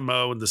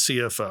CMO and the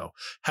CFO.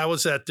 How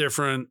is that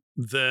different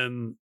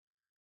than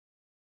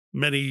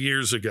many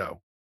years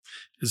ago?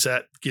 Is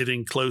that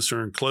getting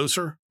closer and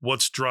closer?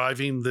 What's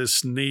driving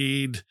this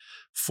need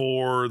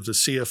for the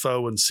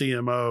CFO and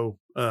CMO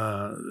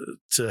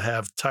to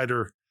have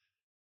tighter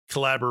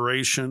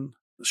collaboration,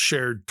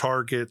 shared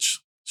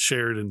targets,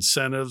 shared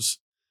incentives?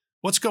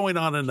 What's going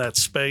on in that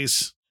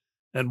space,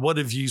 and what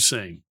have you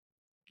seen?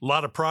 A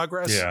lot of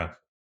progress? Yeah.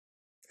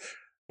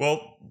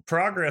 Well,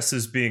 progress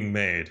is being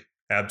made,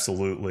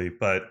 absolutely,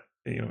 but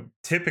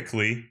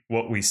typically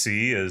what we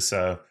see is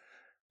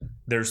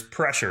there's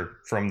pressure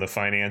from the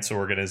finance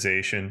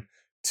organization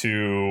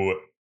to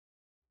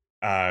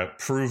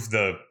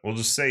we'll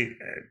just say,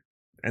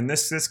 and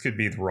this could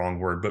be the wrong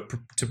word, but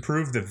to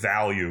prove the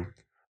value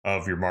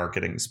of your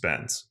marketing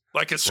spends.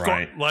 Like a score,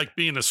 right? Like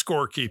being a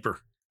scorekeeper.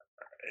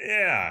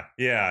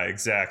 Yeah,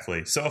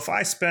 exactly. So if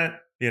I spent,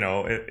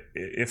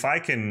 if I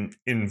can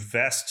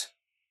invest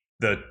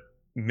the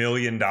 $1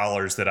 million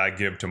that I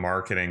give to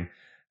marketing,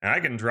 and I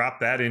can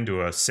drop that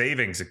into a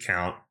savings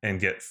account and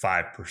get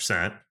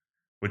 5%,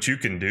 which you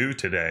can do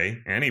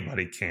today,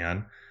 anybody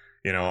can.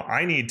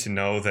 I need to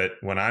know that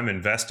when I'm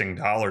investing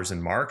dollars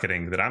in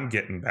marketing, that I'm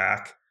getting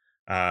back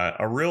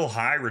a real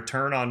high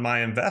return on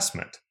my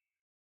investment,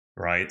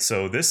 right?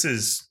 So this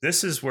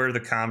is where the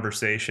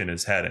conversation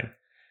is heading.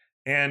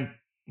 And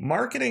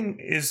marketing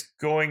is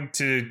going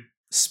to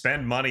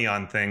spend money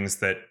on things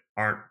that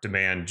aren't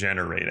demand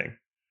generating.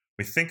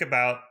 We think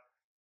about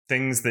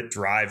things that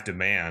drive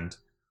demand,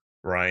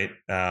 right?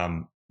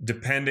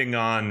 Depending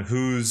on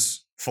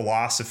whose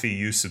philosophy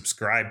you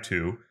subscribe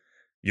to,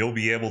 you'll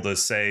be able to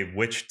say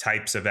which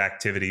types of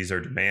activities are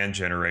demand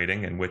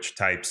generating and which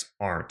types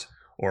aren't.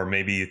 Or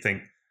maybe you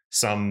think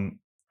some,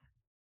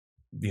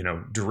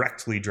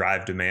 directly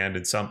drive demand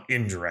and some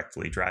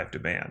indirectly drive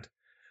demand.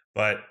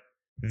 But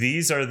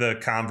these are the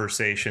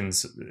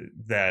conversations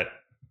that,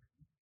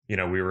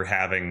 we were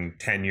having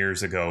 10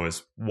 years ago,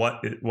 is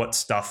what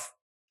stuff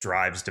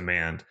drives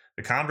demand.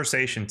 The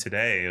conversation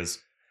today is,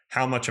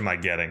 how much am I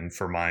getting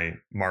for my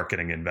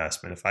marketing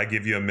investment? If I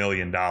give you $1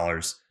 million,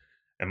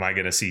 am I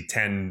going to see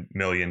 $10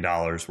 million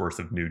worth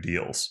of new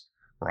deals,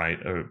 right,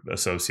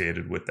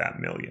 associated with that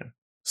million?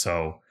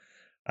 So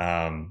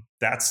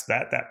that's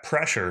that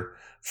pressure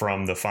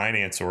from the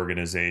finance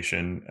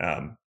organization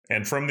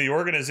and from the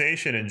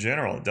organization in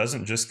general. It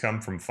doesn't just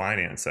come from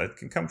finance. That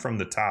can come from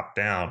the top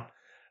down.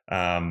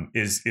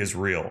 Is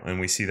real, and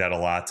we see that a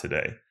lot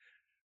today.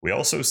 We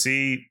also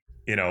see,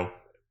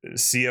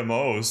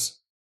 CMOs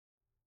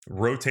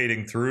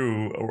rotating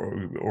through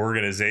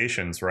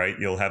organizations, right?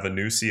 You'll have a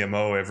new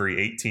CMO every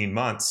 18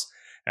 months,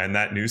 and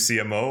that new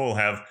CMO will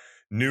have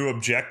new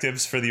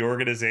objectives for the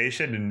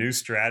organization and new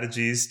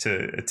strategies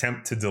to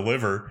attempt to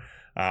deliver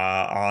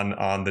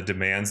on the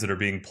demands that are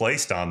being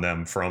placed on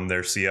them from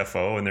their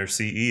CFO and their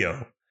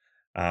CEO.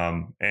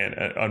 And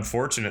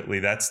unfortunately,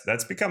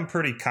 that's become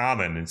pretty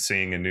common in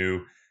seeing a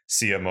new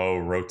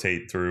CMO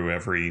rotate through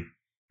every,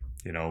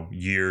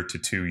 year to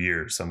 2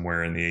 years,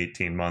 somewhere in the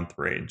 18-month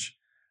range.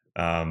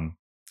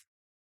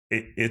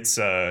 It's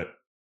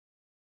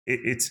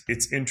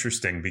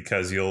interesting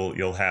because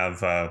you'll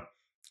have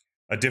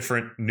a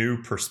different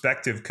new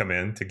perspective come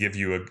in to give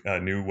you a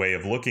new way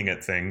of looking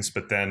at things.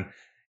 But then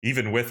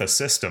even with a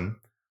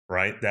system,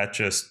 right, that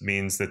just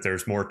means that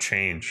there's more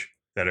change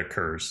that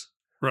occurs.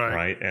 Right.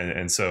 Right.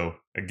 And so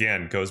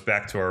again, goes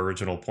back to our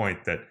original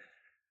point that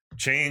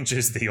change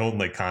is the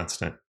only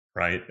constant,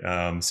 right?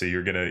 So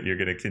you're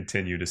gonna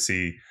continue to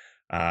see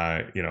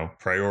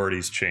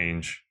priorities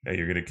change.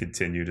 You're gonna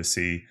continue to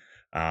see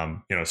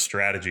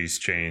strategies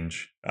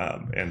change.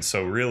 And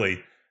so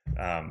really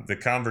the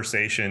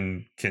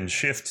conversation can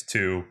shift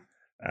to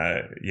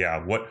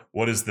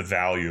what is the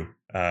value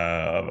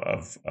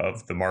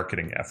of the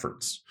marketing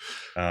efforts.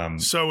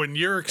 So in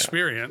your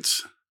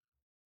experience,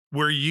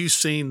 where you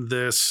seen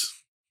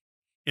this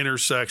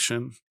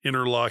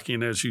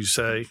interlocking, as you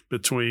say,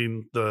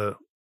 between the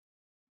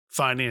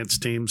finance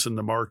teams and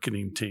the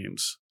marketing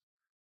teams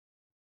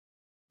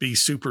be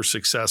super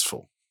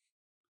successful?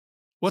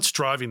 What's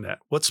driving that?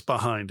 What's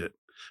behind it?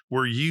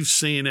 Where you've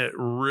seen it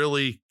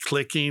really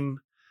clicking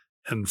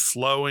and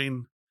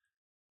flowing?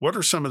 What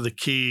are some of the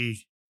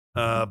key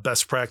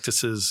best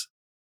practices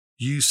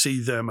you see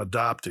them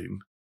adopting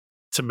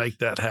to make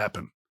that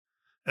happen?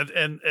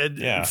 And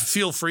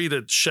feel free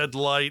to shed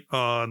light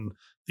on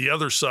the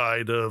other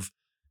side of,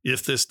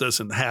 if this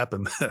doesn't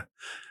happen,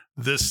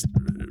 this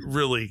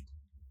really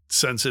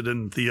sends it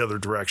in the other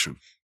direction.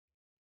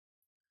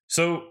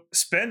 So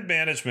spend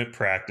management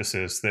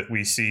practices that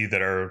we see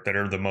that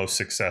are the most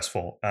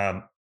successful.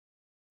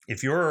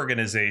 If your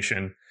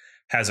organization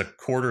has a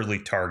quarterly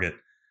target,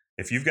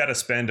 if you've got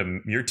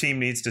to your team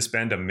needs to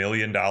spend $1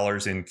 million in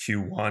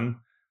Q1,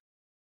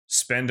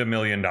 spend $1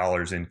 million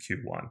in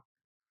Q1.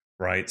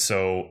 Right.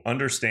 So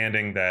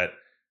understanding that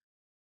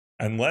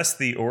unless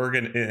the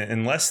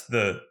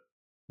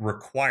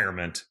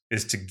requirement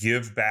is to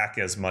give back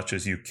as much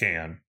as you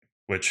can,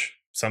 which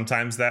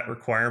sometimes that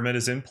requirement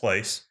is in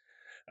place,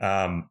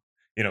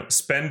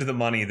 spend the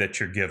money that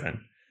you're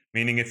given.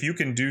 Meaning if you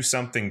can do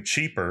something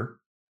cheaper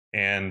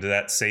and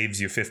that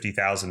saves you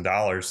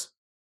 $50,000,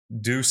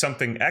 do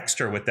something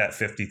extra with that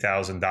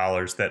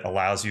 $50,000 that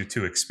allows you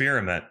to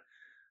experiment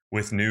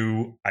with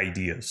new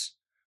ideas,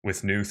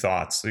 with new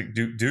thoughts.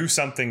 Do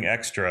something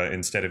extra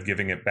instead of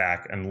giving it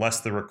back, unless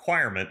the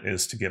requirement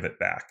is to give it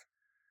back.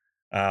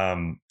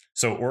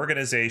 So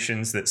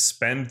organizations that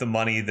spend the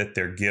money that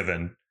they're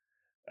given,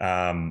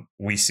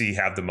 we see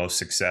have the most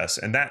success.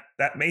 And that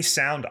may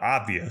sound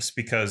obvious,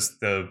 because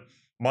the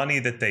money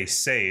that they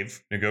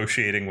save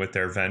negotiating with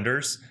their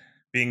vendors,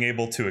 being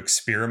able to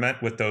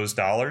experiment with those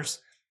dollars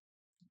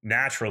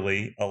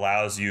naturally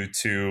allows you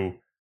to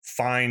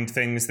find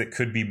things that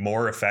could be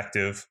more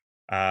effective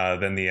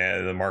than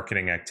the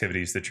marketing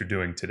activities that you're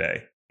doing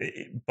today.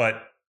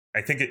 But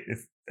I think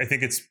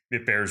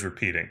it bears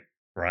repeating,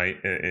 right?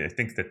 I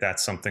think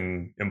that's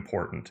something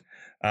important.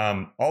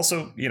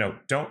 Also,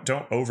 don't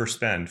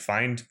overspend.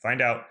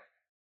 Find out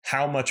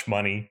how much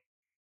money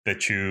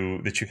that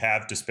you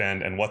have to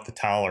spend and what the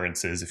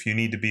tolerance is. If you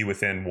need to be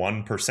within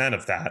 1%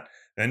 of that,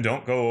 then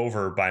don't go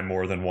over by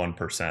more than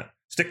 1%.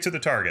 Stick to the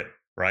target,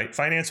 right?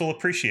 Finance will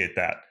appreciate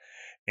that.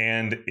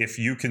 And if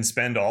you can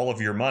spend all of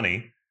your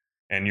money,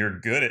 and you're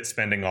good at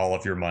spending all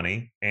of your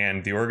money,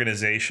 and the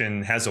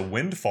organization has a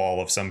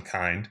windfall of some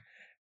kind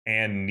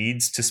and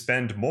needs to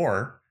spend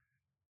more,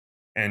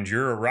 and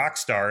you're a rock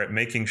star at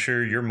making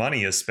sure your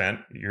money is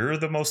spent, you're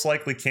the most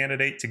likely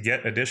candidate to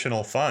get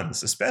additional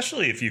funds,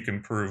 especially if you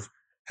can prove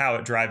how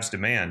it drives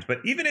demand. But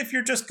even if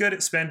you're just good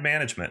at spend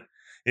management,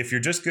 if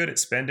you're just good at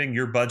spending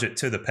your budget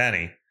to the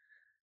penny,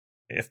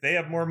 if they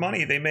have more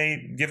money, they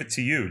may give it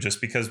to you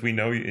just because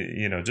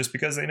just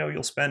because they know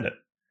you'll spend it.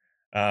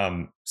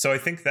 So I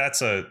think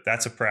that's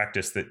a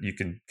practice that you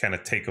can kind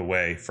of take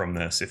away from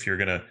this. If you're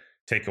going to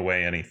take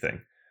away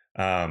anything,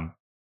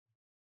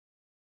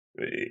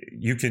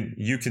 you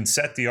can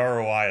set the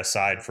ROI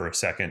aside for a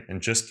second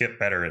and just get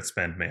better at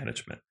spend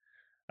management.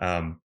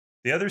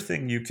 The other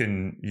thing you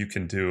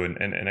can do,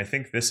 and I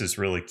think this is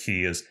really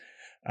key, is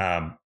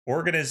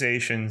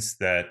organizations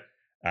that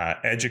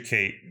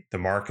educate the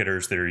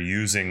marketers that are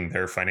using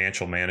their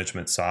financial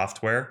management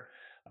software,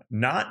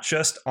 not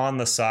just on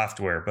the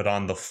software, but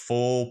on the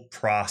full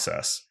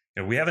process.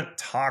 We haven't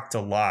talked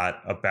a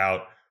lot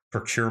about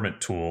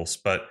procurement tools,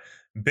 but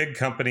big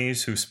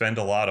companies who spend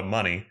a lot of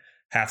money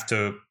have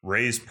to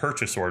raise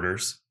purchase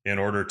orders in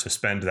order to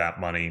spend that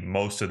money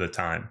most of the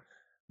time.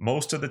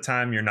 Most of the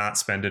time, you're not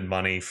spending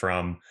money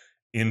from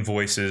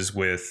invoices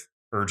with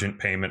urgent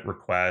payment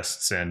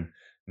requests and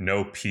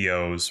no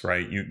POs,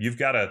 right? You've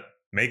got to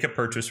make a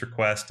purchase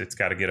request. It's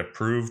got to get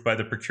approved by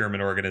the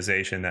procurement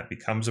organization. That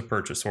becomes a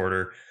purchase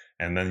order.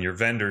 And then your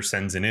vendor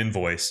sends an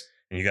invoice,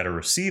 and you got to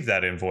receive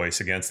that invoice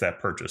against that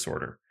purchase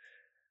order.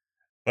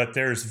 But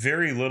there's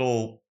very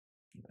little,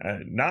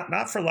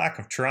 not for lack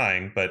of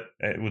trying, but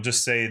we'll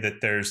just say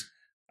that there's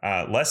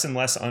less and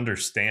less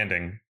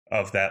understanding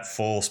of that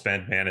full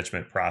spend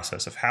management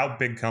process, of how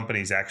big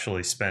companies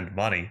actually spend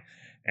money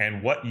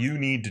and what you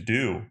need to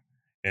do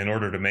in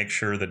order to make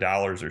sure the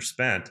dollars are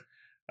spent.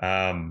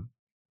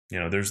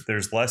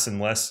 There's less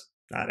and less,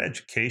 not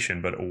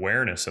education, but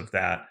awareness of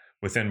that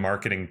within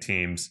marketing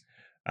teams.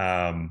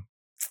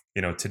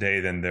 today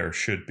than there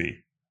should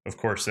be. Of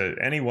course,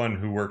 anyone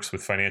who works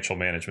with financial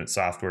management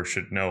software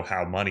should know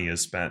how money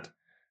is spent,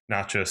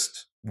 not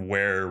just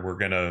where we're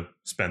going to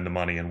spend the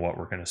money and what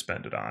we're going to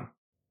spend it on.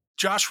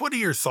 Josh, what are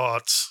your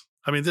thoughts?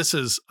 I mean, this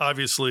is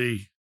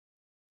obviously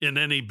in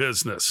any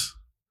business,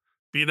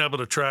 being able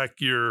to track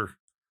to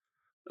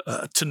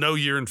know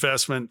your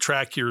investment,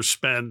 track your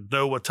spend,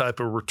 know what type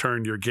of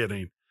return you're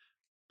getting.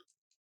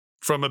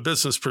 From a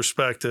business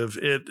perspective,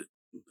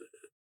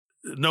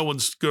 no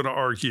one's going to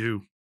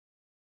argue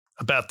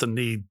about the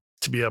need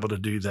to be able to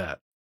do that.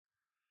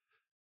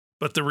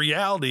 But the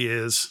reality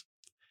is,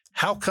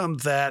 how come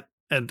that,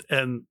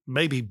 and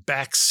maybe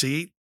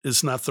backseat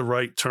is not the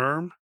right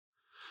term,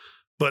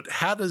 but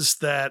how does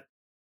that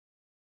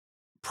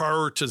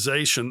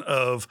prioritization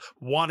of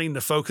wanting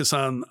to focus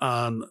on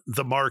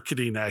the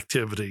marketing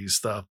activities,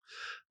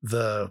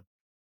 the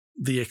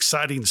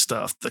exciting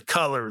stuff, the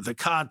color, the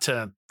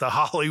content, the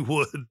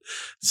Hollywood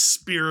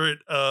spirit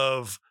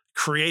of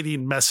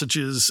creating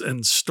messages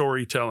and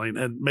storytelling,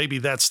 and maybe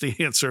that's the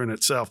answer in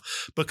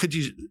itself. But could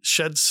you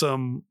shed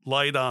some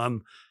light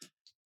on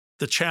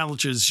the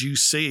challenges you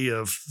see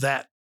of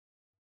that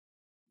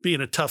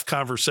being a tough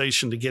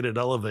conversation to get it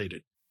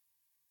elevated?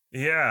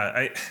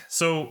 Yeah,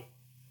 so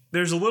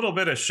there's a little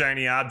bit of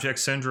shiny object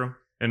syndrome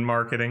in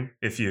marketing,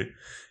 if you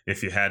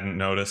hadn't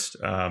noticed.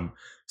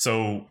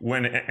 So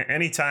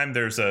anytime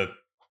there's a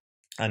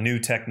new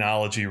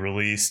technology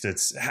released,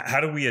 it's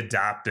how do we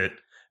adopt it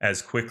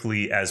as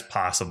quickly as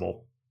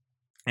possible?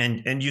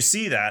 And you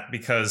see that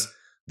because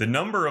the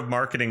number of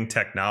marketing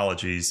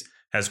technologies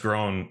has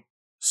grown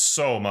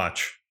so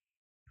much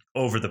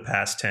over the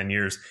past 10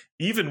 years,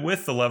 even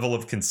with the level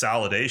of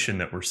consolidation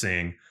that we're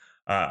seeing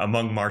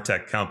among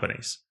MarTech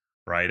companies,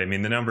 right? I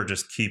mean, the number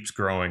just keeps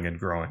growing and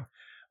growing.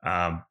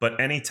 But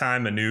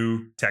anytime a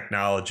new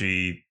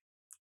technology,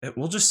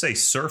 we'll just say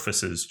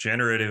surfaces,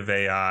 generative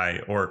AI,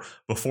 or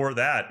before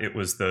that, it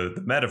was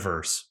the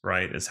metaverse,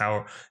 right?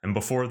 And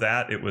before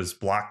that, it was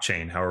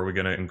blockchain. How are we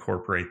going to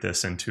incorporate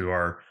this into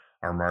our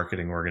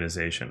marketing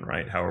organization,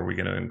 right? How are we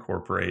going to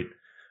incorporate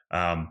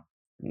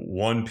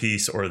one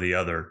piece or the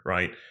other,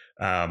 right?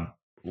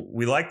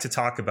 We like to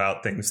talk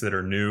about things that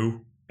are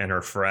new and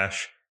are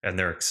fresh and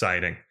they're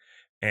exciting.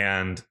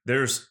 And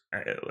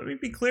let me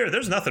be clear,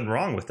 there's nothing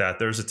wrong with that.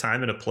 There's a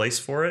time and a place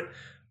for it.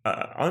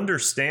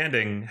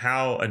 Understanding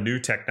how a new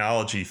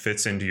technology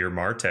fits into your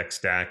MarTech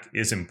stack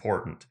is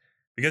important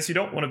because you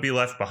don't want to be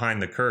left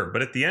behind the curve.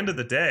 But at the end of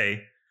the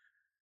day,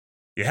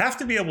 you have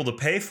to be able to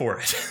pay for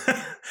it.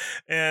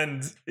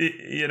 And,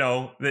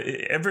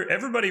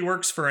 everybody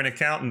works for an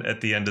accountant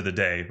at the end of the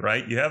day,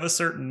 right? You have a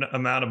certain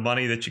amount of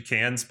money that you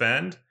can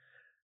spend,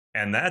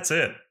 and that's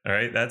it. All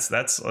right.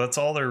 That's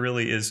all there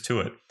really is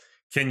to it.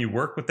 Can you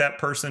work with that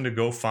person to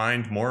go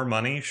find more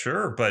money?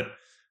 Sure. But,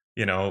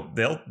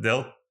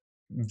 they'll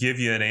give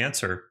you an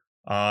answer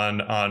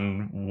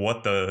on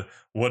what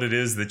it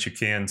is that you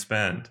can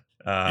spend.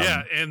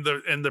 And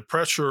the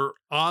pressure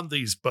on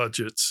these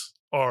budgets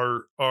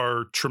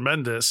are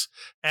tremendous.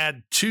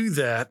 Add to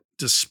that,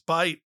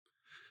 despite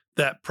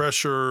that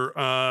pressure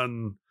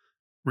on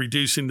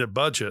reducing the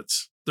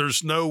budgets,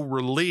 there's no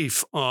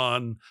relief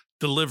on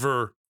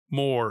deliver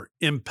more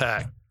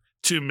impact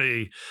to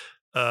me,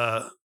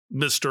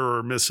 Mr.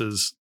 or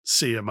Mrs.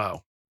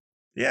 CMO.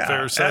 Yeah.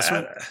 Fair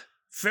assessment?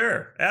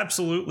 Fair.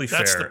 Absolutely fair.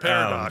 That's the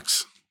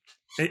paradox.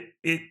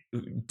 It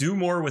do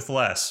more with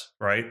less,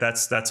 right?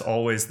 That's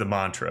always the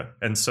mantra.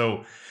 And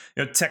so,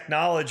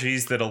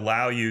 technologies that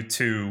allow you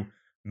to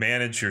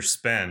manage your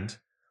spend,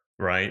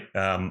 right?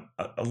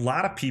 A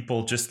lot of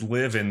people just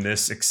live in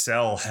this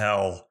Excel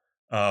hell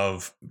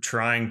of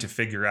trying to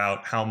figure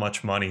out how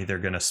much money they're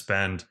going to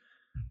spend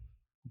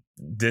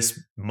this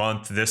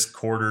month, this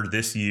quarter,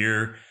 this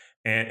year.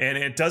 And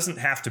it doesn't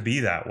have to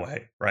be that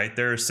way, right?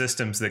 There are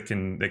systems that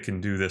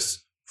can do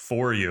this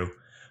for you.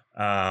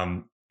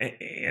 And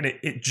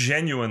it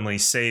genuinely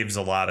saves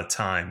a lot of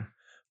time,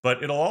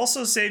 but it'll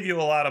also save you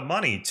a lot of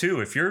money too.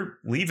 If you're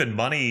leaving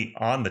money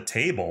on the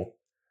table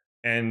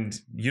and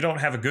you don't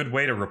have a good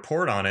way to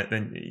report on it,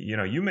 then,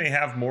 you may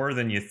have more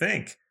than you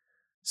think.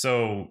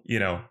 So,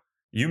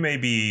 you may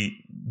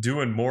be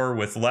doing more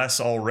with less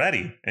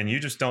already, and you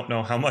just don't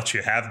know how much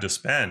you have to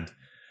spend.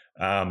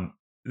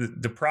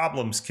 The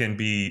problems can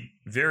be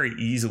very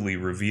easily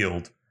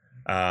revealed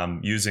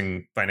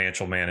using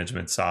financial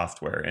management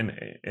software. And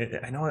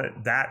I know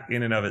that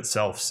in and of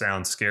itself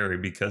sounds scary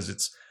because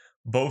it's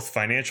both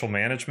financial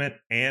management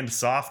and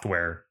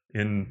software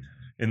in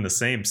the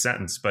same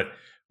sentence. But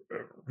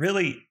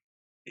really,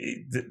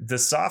 the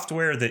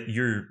software that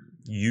you're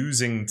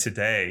using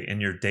today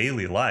in your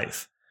daily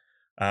life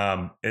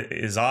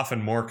is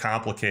often more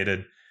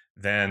complicated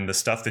than the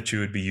stuff that you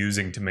would be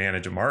using to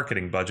manage a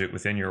marketing budget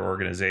within your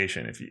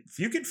organization. If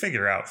you can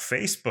figure out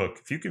Facebook,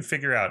 if you can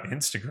figure out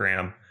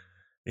Instagram,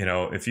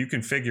 if you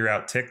can figure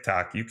out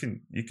TikTok, you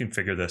can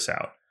figure this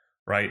out,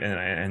 right?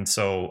 And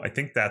so I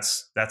think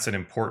that's an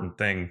important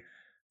thing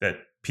that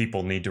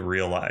people need to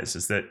realize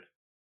is that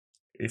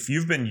if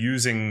you've been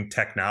using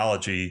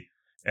technology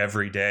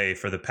every day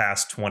for the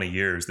past 20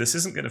 years, this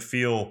isn't going to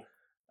feel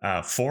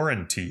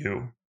foreign to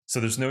you. So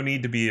there's no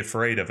need to be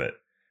afraid of it.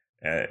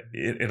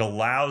 It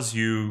allows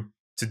you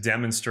to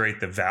demonstrate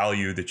the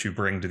value that you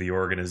bring to the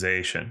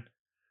organization.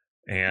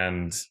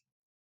 And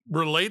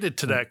related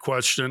to that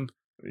question,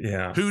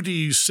 yeah, who do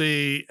you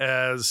see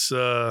as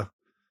the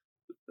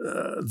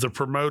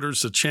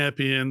promoters, the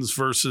champions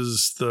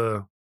versus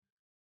the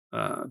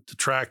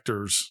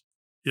detractors?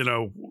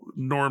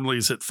 Normally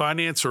is it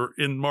finance or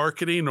in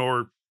marketing,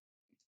 or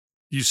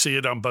you see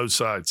it on both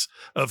sides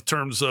of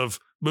terms of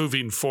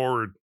moving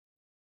forward?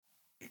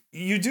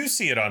 you do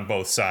see it on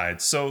both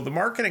sides. So the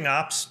marketing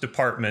ops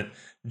department,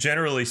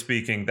 generally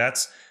speaking,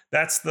 that's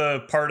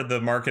the part of the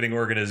marketing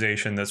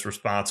organization that's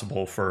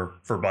responsible for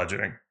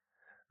budgeting.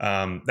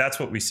 That's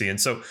what we see.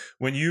 And so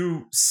when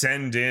you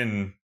send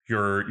in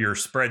your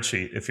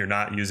spreadsheet, if you're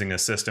not using a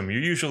system,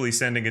 you're usually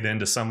sending it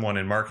into someone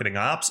in marketing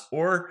ops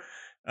or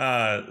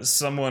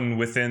someone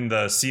within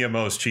the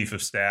CMO's chief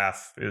of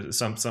staff,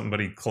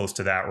 somebody close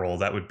to that role.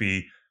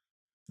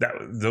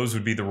 Those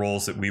would be the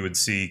roles that we would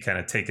see kind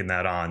of taking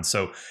that on.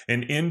 So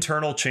an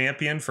internal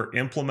champion for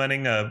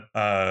implementing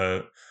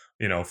a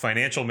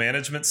financial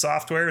management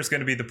software is going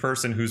to be the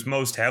person who's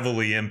most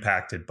heavily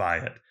impacted by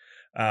it.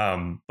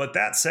 But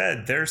that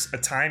said, there's a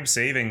time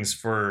savings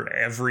for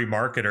every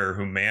marketer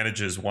who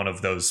manages one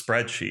of those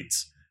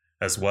spreadsheets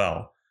as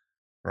well,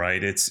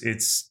 right?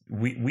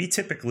 We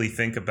typically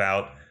think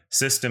about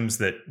systems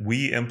that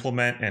we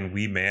implement and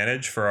we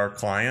manage for our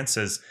clients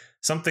as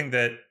something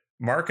that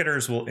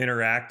marketers will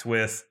interact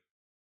with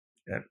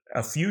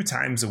a few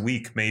times a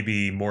week,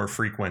 maybe more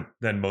frequent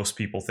than most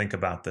people think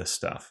about this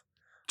stuff.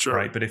 Sure.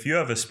 Right. But if you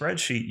have a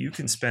spreadsheet, you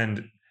can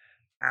spend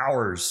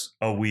hours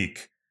a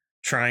week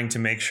trying to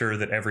make sure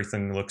that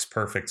everything looks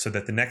perfect so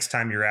that the next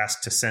time you're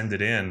asked to send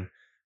it in,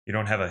 you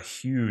don't have a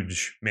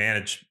huge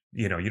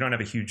you don't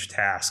have a huge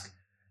task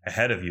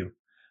ahead of you.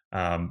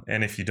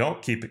 And if you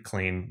don't keep it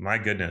clean, my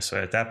goodness,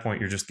 at that point,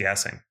 you're just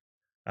guessing,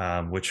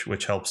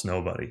 which helps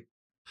nobody.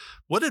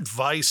 What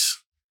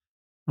advice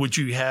would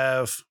you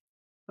have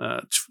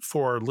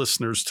for our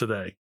listeners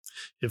today?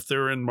 If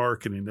they're in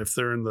marketing, if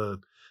they're in the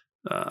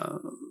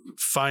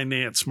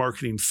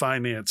marketing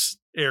finance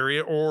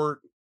area, or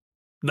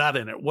not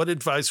in it, what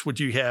advice would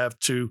you have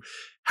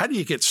how do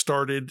you get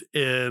started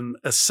in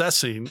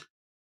assessing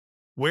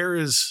where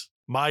is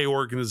my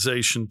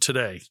organization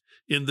today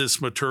in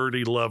this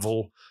maturity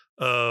level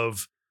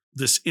of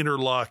this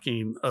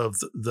interlocking of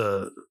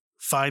the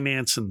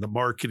finance and the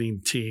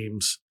marketing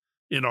teams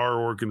in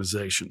our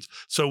organizations,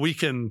 so we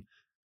can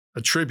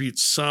attribute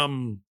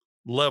some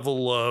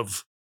level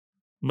of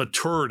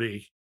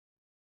maturity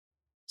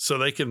so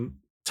they can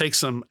take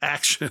some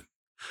action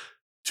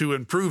to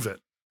improve it?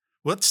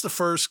 What's the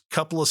first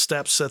couple of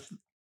steps that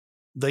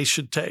they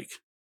should take?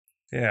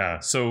 Yeah.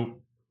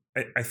 So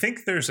I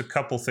think there's a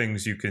couple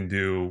things you can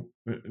do.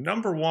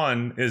 Number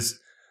one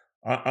is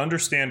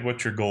understand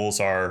what your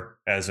goals are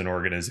as an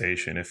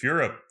organization. If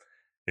you're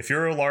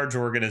a large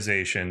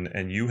organization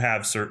and you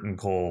have certain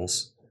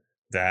goals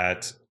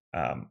that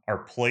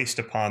are placed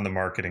upon the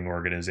marketing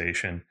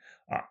organization,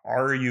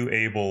 are you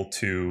able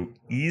to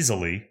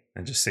easily,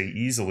 and just say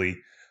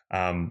easily,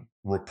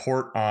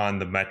 report on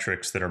the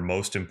metrics that are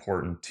most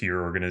important to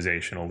your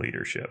organizational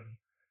leadership?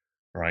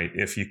 Right?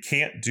 If you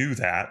can't do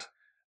that,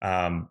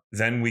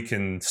 then we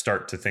can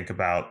start to think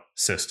about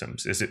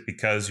systems. Is it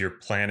because you're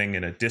planning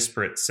in a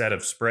disparate set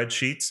of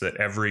spreadsheets that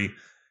every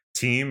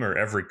team or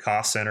every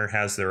cost center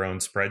has their own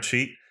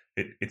spreadsheet?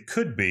 It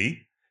could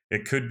be.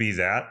 It could be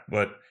that,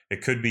 but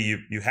it could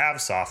be you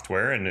have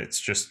software and it's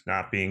just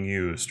not being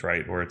used,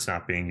 right? Or it's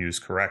not being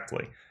used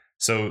correctly.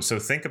 So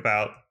think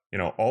about,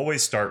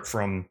 always start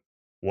from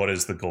what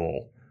is the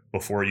goal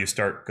before you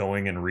start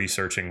going and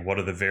researching what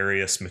are the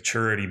various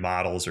maturity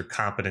models or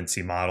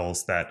competency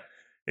models that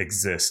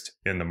exist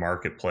in the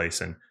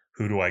marketplace, and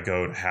who do I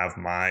go to have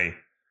my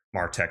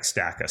MarTech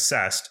stack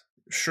assessed?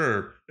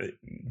 Sure,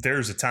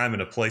 there's a time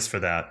and a place for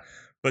that,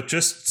 but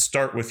just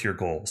start with your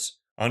goals.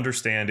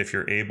 Understand if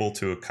you're able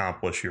to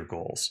accomplish your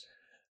goals.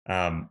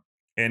 And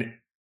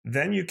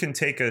then you can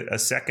take a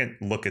second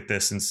look at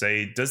this and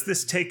say, does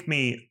this take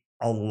me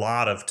a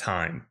lot of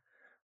time?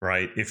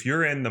 Right? If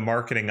you're in the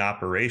marketing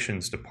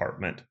operations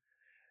department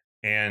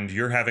and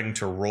you're having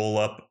to roll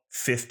up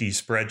 50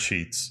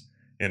 spreadsheets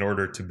in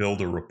order to build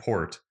a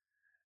report,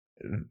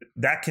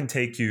 that can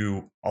take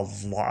you a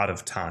lot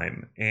of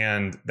time.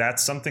 And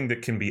that's something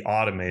that can be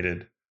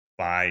automated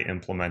by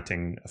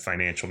implementing a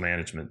financial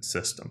management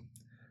system.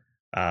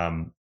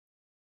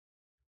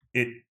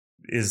 It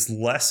is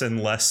less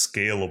and less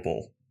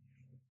scalable,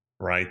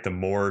 right? The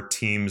more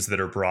teams that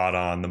are brought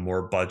on, the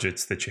more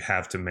budgets that you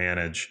have to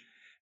manage.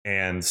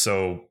 And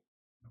so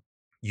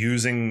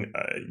using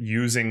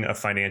a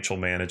financial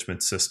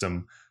management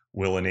system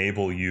will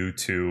enable you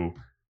to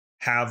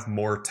have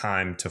more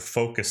time to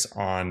focus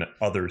on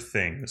other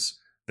things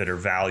that are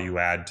value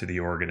add to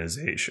the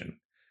organization.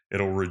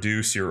 It'll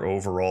reduce your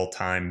overall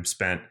time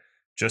spent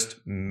just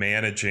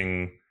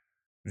managing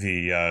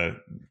the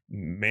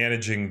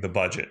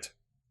budget,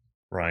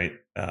 right?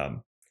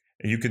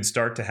 You can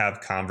start to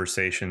have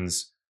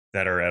conversations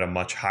that are at a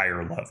much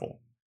higher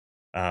level.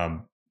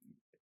 And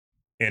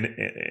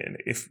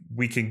if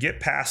we can get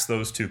past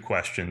those two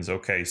questions,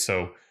 okay,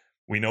 so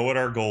we know what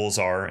our goals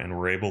are, and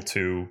we're able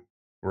to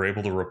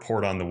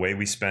report on the way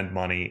we spend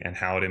money and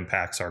how it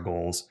impacts our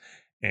goals,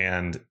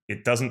 and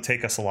it doesn't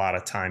take us a lot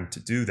of time to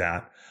do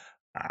that.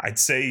 I'd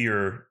say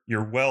you're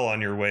well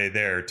on your way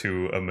there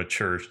to a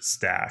mature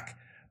stack.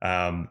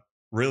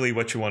 Really,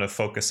 what you want to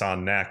focus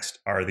on next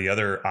are the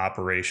other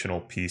operational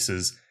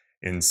pieces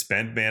in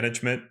spend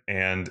management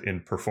and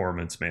in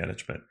performance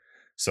management.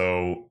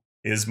 So,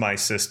 is my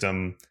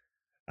system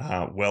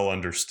well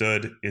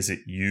understood? Is it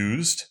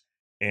used?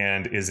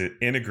 And is it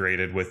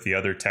integrated with the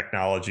other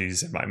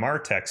technologies in my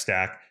MarTech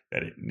stack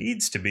that it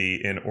needs to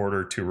be in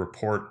order to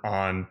report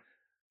on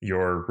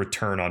your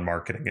return on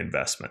marketing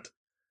investment?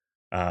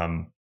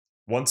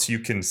 Once you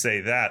can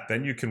say that,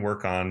 then you can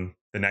work on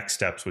the next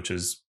steps, which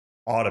is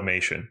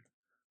automation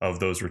of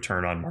those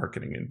return on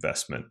marketing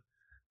investment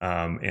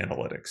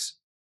analytics.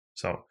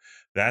 So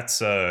that's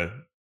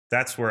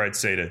where I'd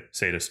say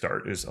to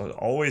start, is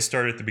always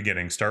start at the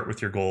beginning. Start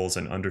with your goals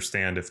and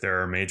understand if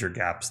there are major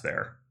gaps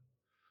there.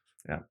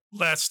 Yeah.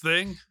 Last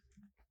thing,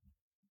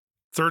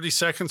 30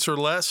 seconds or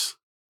less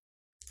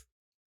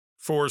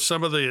for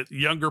some of the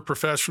younger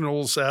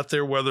professionals out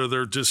there, whether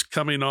they're just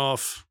coming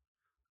off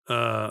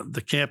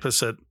the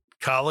campus at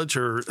college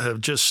or have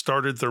just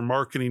started their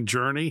marketing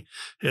journey,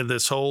 and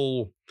this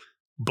whole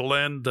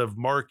blend of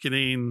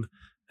marketing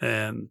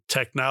and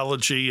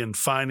technology and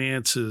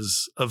finance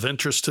is of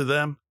interest to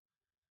them.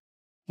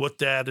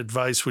 What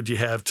advice would you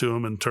have to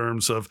them in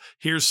terms of,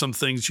 here's some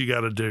things you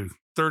got to do?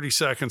 30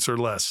 seconds or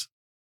less.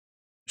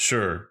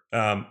 Sure.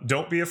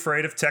 Don't be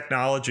afraid of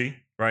technology,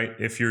 right?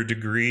 If your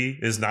degree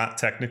is not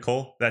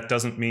technical, that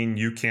doesn't mean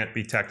you can't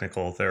be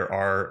technical. There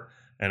are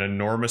an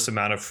enormous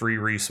amount of free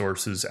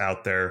resources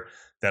out there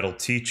that'll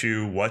teach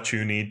you what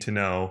you need to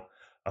know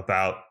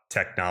about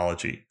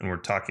technology. And we're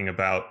talking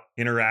about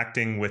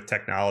interacting with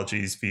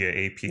technologies via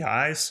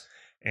APIs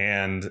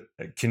and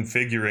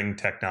configuring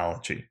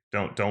technology.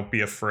 Don't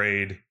be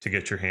afraid to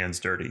get your hands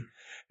dirty.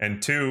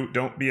 And two,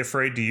 don't be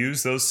afraid to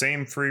use those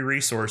same free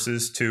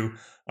resources to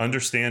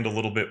understand a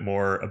little bit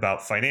more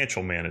about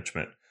financial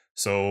management.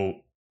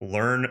 So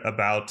learn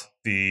about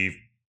the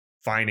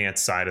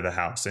finance side of the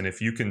house. And if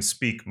you can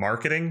speak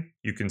marketing,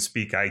 you can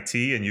speak IT,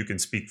 and you can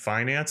speak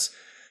finance,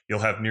 you'll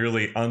have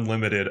nearly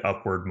unlimited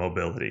upward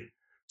mobility.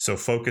 So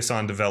focus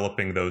on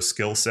developing those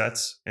skill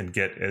sets and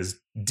get as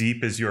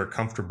deep as you're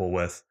comfortable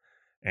with.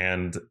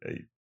 And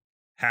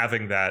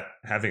having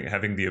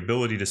the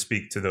ability to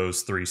speak to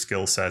those three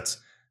skill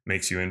sets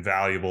makes you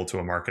invaluable to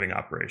a marketing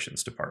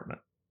operations department.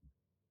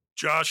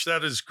 Josh,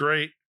 that is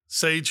great.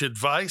 Sage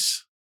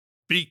advice.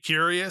 Be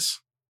curious,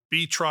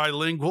 be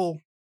trilingual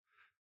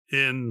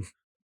in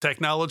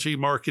technology,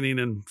 marketing,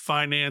 and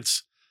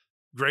finance.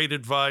 Great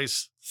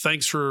advice.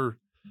 Thanks for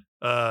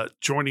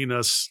joining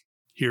us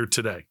here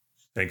today.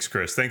 Thanks,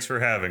 Chris. Thanks for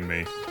having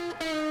me.